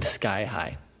liked Sky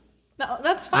High. No,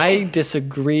 that's I fine.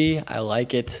 disagree. I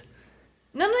like it.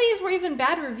 None of these were even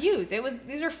bad reviews.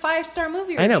 These are 5-star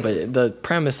movie reviews. I know, but the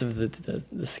premise of the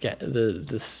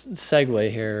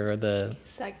segue here, or the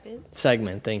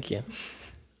segment, thank you,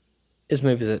 is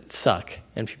movies that suck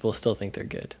and people still think they're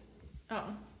good. Oh.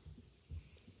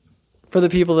 For the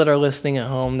people that are listening at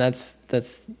home, that's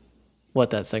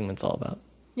what that segment's all about.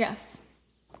 Yes.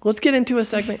 Let's get into a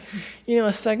segment.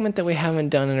 A segment that we haven't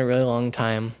done in a really long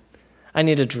time. I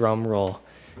need a drum roll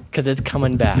because it's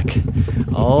coming back.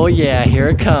 Oh yeah, here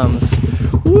it comes.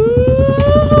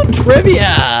 Woo!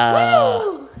 Trivia!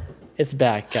 Woo! It's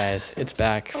back, guys. It's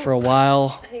back. For a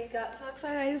while, I got so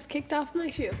excited I just kicked off my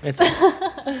shoe.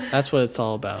 that's what it's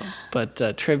all about.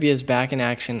 But trivia is back in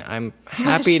action. I'm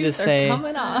happy to Shoes are say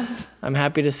coming off. I'm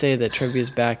happy to say that trivia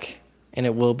is back, and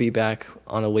it will be back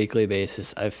on a weekly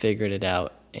basis. I've figured it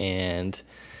out, and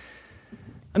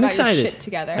I'm Got your excited. shit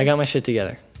together. I got my shit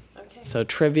together. Okay. So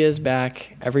trivia is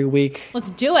back every week. Let's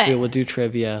do it. We will do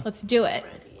trivia. Let's do it.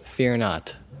 Fear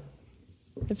not.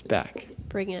 It's back.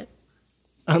 Bring it.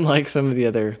 Unlike some of the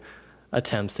other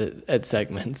attempts at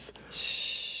segments.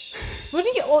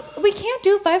 We can't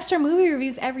do 5-star movie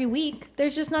reviews every week.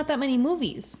 There's just not that many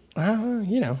movies.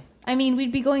 I mean,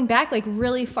 we'd be going back like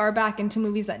really far back into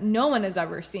movies that no one has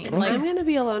ever seen. Like, I'm gonna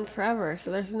be alone forever,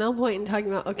 so there's no point in talking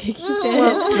about OK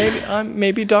Cupid.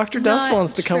 Maybe Dr. Dust Not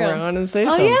wants to come true. around and say Oh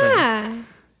something. yeah.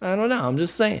 I don't know. I'm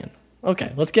just saying.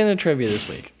 Okay, let's get into trivia this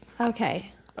week.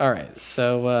 Okay. All right,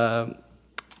 so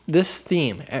this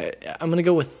theme, I'm going to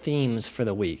go with themes for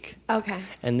the week. Okay.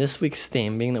 And this week's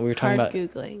theme, being that we were talking Hard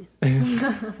about googling.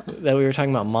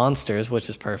 monsters, which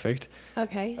is perfect.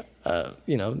 Okay.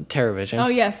 TerraVision. oh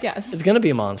yes, yes. It's going to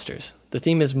be monsters. The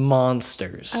theme is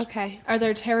monsters. Okay. Are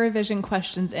there TerraVision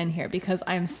questions in here? Because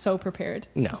I'm so prepared.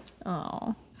 No.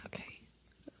 Oh, Okay.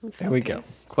 Here we go.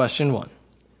 Question 1.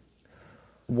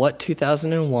 What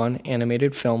 2001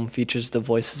 animated film features the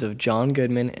voices of John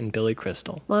Goodman and Billy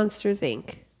Crystal? Monsters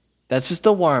Inc. That's just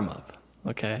a warm-up,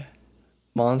 okay?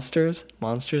 Monsters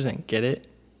Inc. Get it?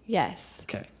 Yes.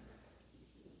 Okay.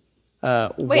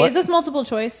 wait, is this multiple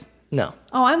choice? No.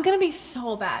 Oh, I'm gonna be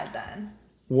so bad then.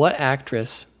 What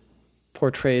actress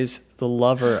portrays the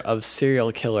lover of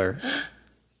serial killer?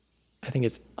 I think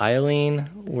it's Eileen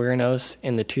Wuornos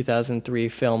in the 2003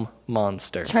 film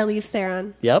Monster. Charlize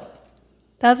Theron. Yep.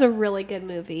 That was a really good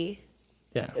movie.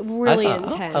 Yeah. Really I saw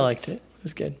it. intense. I liked it. It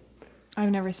was good. I've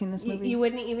never seen this movie. You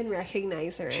wouldn't even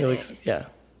recognize her She in looks, it. yeah.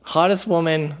 Hottest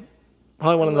woman,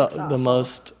 probably one Looks of the awful.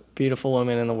 most beautiful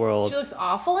women in the world. She looks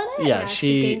awful in it. Yeah, she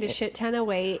she gained a shit ton of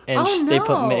weight. and Oh, they put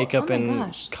no. makeup Oh my and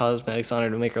gosh. cosmetics on her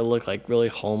to make her look like really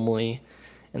homely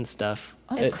and stuff.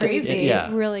 That's crazy. yeah.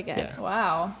 Really good. Yeah.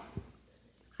 Wow.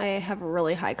 I have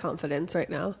really high confidence right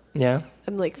now. Yeah.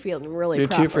 I'm like feeling really You're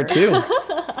proper. 2 for 2.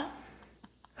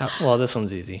 Well, this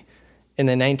one's easy. In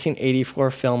the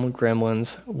 1984 film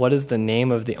Gremlins, what is the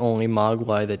name of the only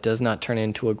Mogwai that does not turn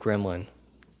into a gremlin?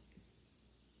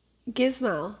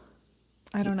 Gizmo.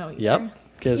 I don't know. Either. Yep.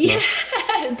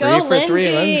 Gizmo. Go, 3 for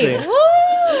 3, Lindsay. Lindsay.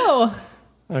 Woo!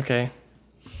 Okay.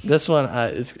 This one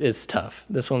is tough.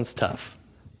 This one's tough.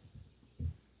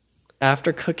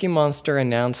 After Cookie Monster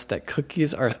announced that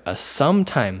cookies are a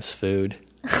sometimes food,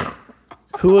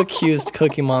 who accused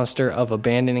Cookie Monster of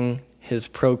abandoning his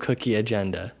pro-cookie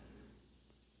agenda?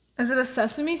 Is it a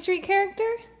Sesame Street character?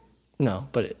 No,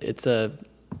 but it's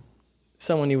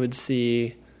someone you would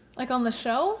see. Like on the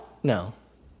show? No.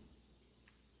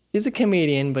 He's a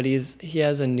comedian, but he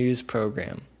has a news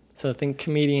program. So think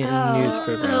comedian news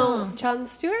program. Oh, Jon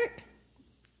Stewart?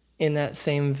 In that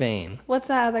same vein. What's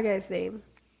that other guy's name?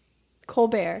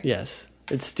 Colbert. Yes,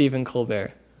 it's Stephen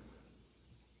Colbert.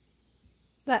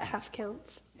 That half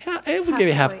counts. Yeah, it would give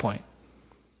you half point.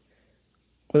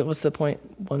 What's the point?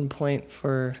 1 point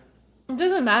for... It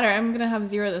doesn't matter. I'm gonna have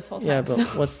 0 this whole time. Yeah, but so.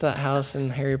 what's that house in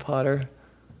Harry Potter?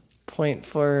 Point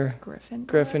for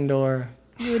Gryffindor.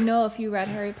 You would know if you read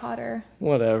Harry Potter.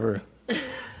 Whatever.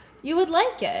 You would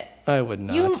like it. I would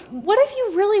not. What if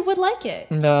you really would like it?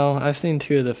 No, I've seen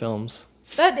 2 of the films.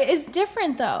 That is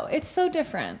different, though. It's so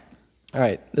different. All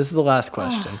right, this is the last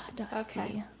question. Dusty.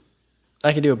 Okay.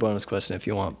 I could do a bonus question if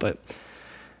you want, but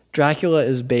Dracula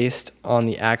is based on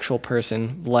the actual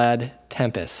person Vlad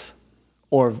Tepes,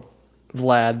 or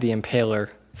Vlad the Impaler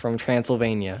from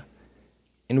Transylvania.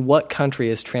 In what country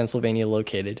is Transylvania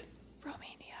located?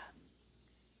 Romania.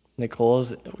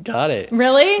 Nicole's got it.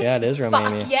 Really? Yeah, it is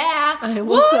Romania. Fuck yeah. I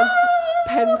almost said Woo!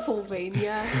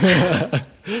 Pennsylvania.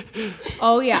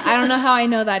 Oh yeah. I don't know how I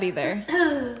know that either.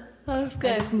 That was I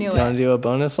good. just knew Do you want it. to do a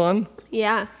bonus one?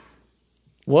 Yeah.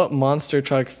 What monster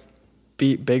truck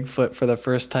beat Bigfoot for the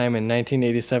first time in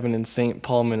 1987 in St.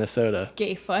 Paul, Minnesota?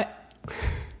 Gayfoot.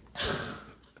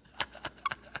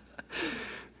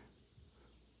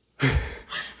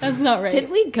 That's not right.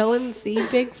 Did we go and see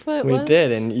Bigfoot We once?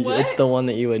 did, and What? it's the one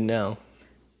that you would know.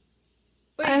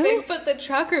 Wait, I don't- Bigfoot the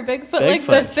truck or Bigfoot, like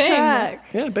the Bigfoot. thing? Truck.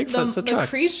 Yeah, Bigfoot's the truck.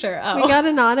 creature. We Oh. got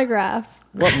an autograph.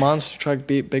 What monster truck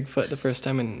beat Bigfoot the first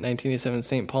time in 1987 in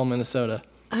St. Paul, Minnesota?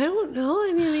 I don't know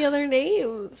any of the other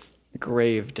names.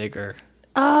 Grave Digger.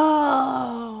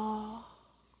 Oh.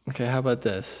 Okay, how about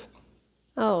this?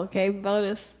 Oh, okay.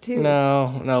 Bonus 2.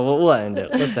 No, we'll end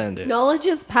it. Let's end it. Knowledge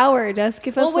is power. Just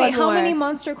give us Well, wait, one how more. many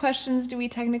monster questions do we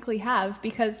technically have?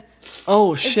 Because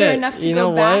Oh there shit! enough to You go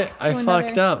know back what? to I another-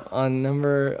 fucked up on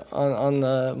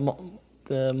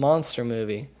the monster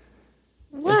movie.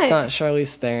 What? It's not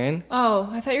Charlize Theron. oh,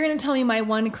 I thought you were going to tell me my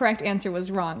one correct answer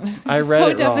was wrong. I was read so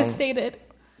it wrong. devastated.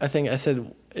 I think I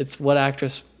said it's what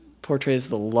actress portrays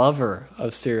the lover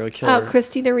of serial killer. Oh,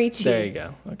 Christina Ricci. There you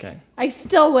go. Okay. I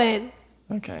still win.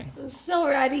 Okay. I'm still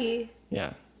ready.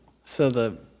 Yeah. So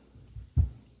the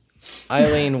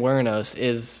Eileen Wuornos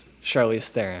is Charlize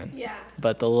Theron. Yeah.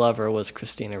 But the lover was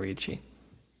Christina Ricci.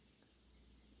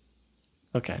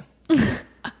 Okay.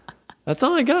 That's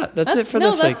all I got. That's it for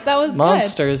no, this week. that was good.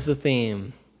 Monster is the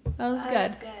theme. That was That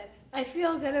was good. good. I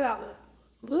feel good about it.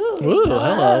 Ooh, Ooh,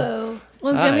 hello.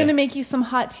 Lindsay, I'm Hi. going to make you some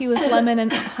hot tea with lemon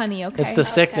and honey, okay? It's the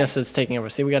sickness that's taking over.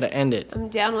 See, we got to end it. I'm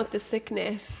down with the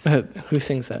sickness. Who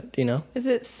sings that? Do you know? Is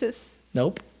it just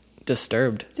Nope.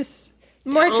 Disturbed.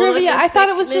 More down trivia. with the I thought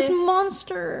it was just sickness?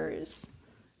 monsters,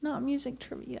 not music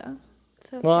trivia.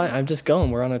 Well, I'm just going.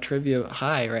 We're on a trivia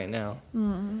high right now.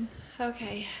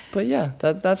 Okay. But yeah,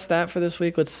 that's that for this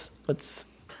week. Let's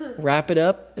wrap it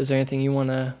up. Is there anything you want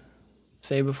to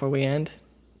say before we end?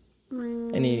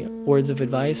 Any words of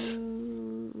advice?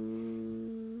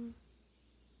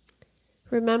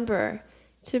 Remember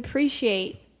to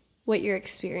appreciate what you're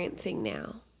experiencing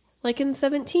now. Like in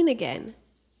 17 again.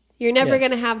 You're never Yes.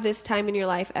 going to have this time in your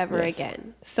life ever Yes.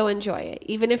 again. So enjoy it.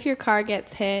 Even if your car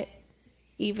gets hit,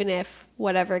 even if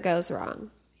whatever goes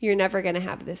wrong, you're never going to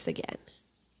have this again.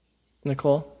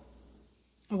 Nicole?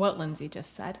 What Lindsay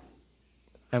just said.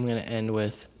 I'm going to end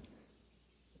with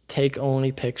take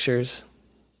only pictures,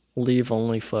 leave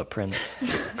only footprints.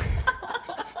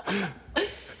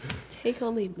 Take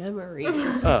only memories.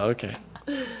 Oh, okay.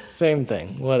 Same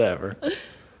thing. Whatever.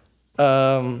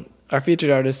 Our featured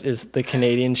artist is the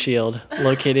Canadian Shield,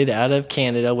 located out of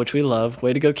Canada, which we love.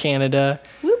 Way to go, Canada.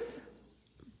 Whoop.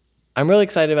 I'm really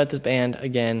excited about this band.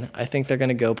 Again, I think they're going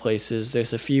to go places.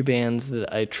 There's a few bands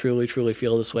that I truly, truly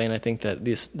feel this way, and I think that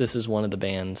this is one of the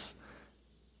bands.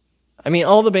 I mean,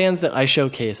 all the bands that I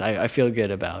showcase, I feel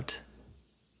good about.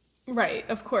 Right,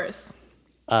 of course.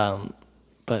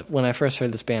 But when I first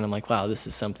heard this band, I'm like, wow, this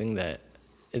is something that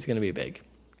is going to be big.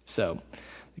 So,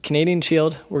 the Canadian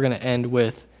Shield, we're going to end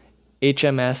with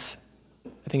HMS.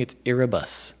 I think it's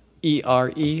Erebus.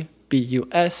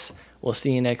 Erebus. We'll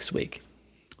see you next week.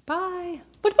 Bye.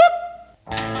 Boop,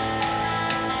 boop.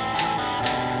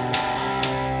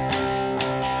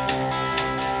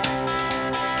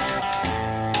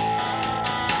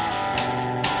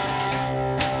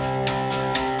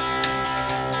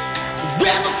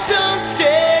 Well, the sun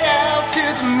stayed out to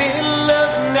the middle of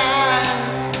the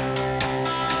night.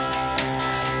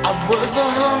 I was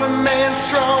 100 man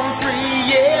strong,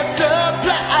 3-year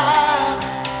supply.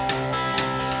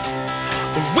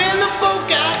 But when the boat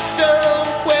got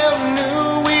stuck, well, I knew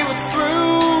we were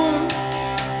through.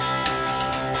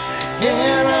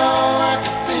 And all I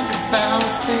could think about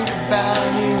was think about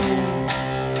you.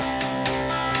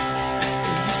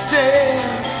 You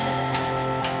said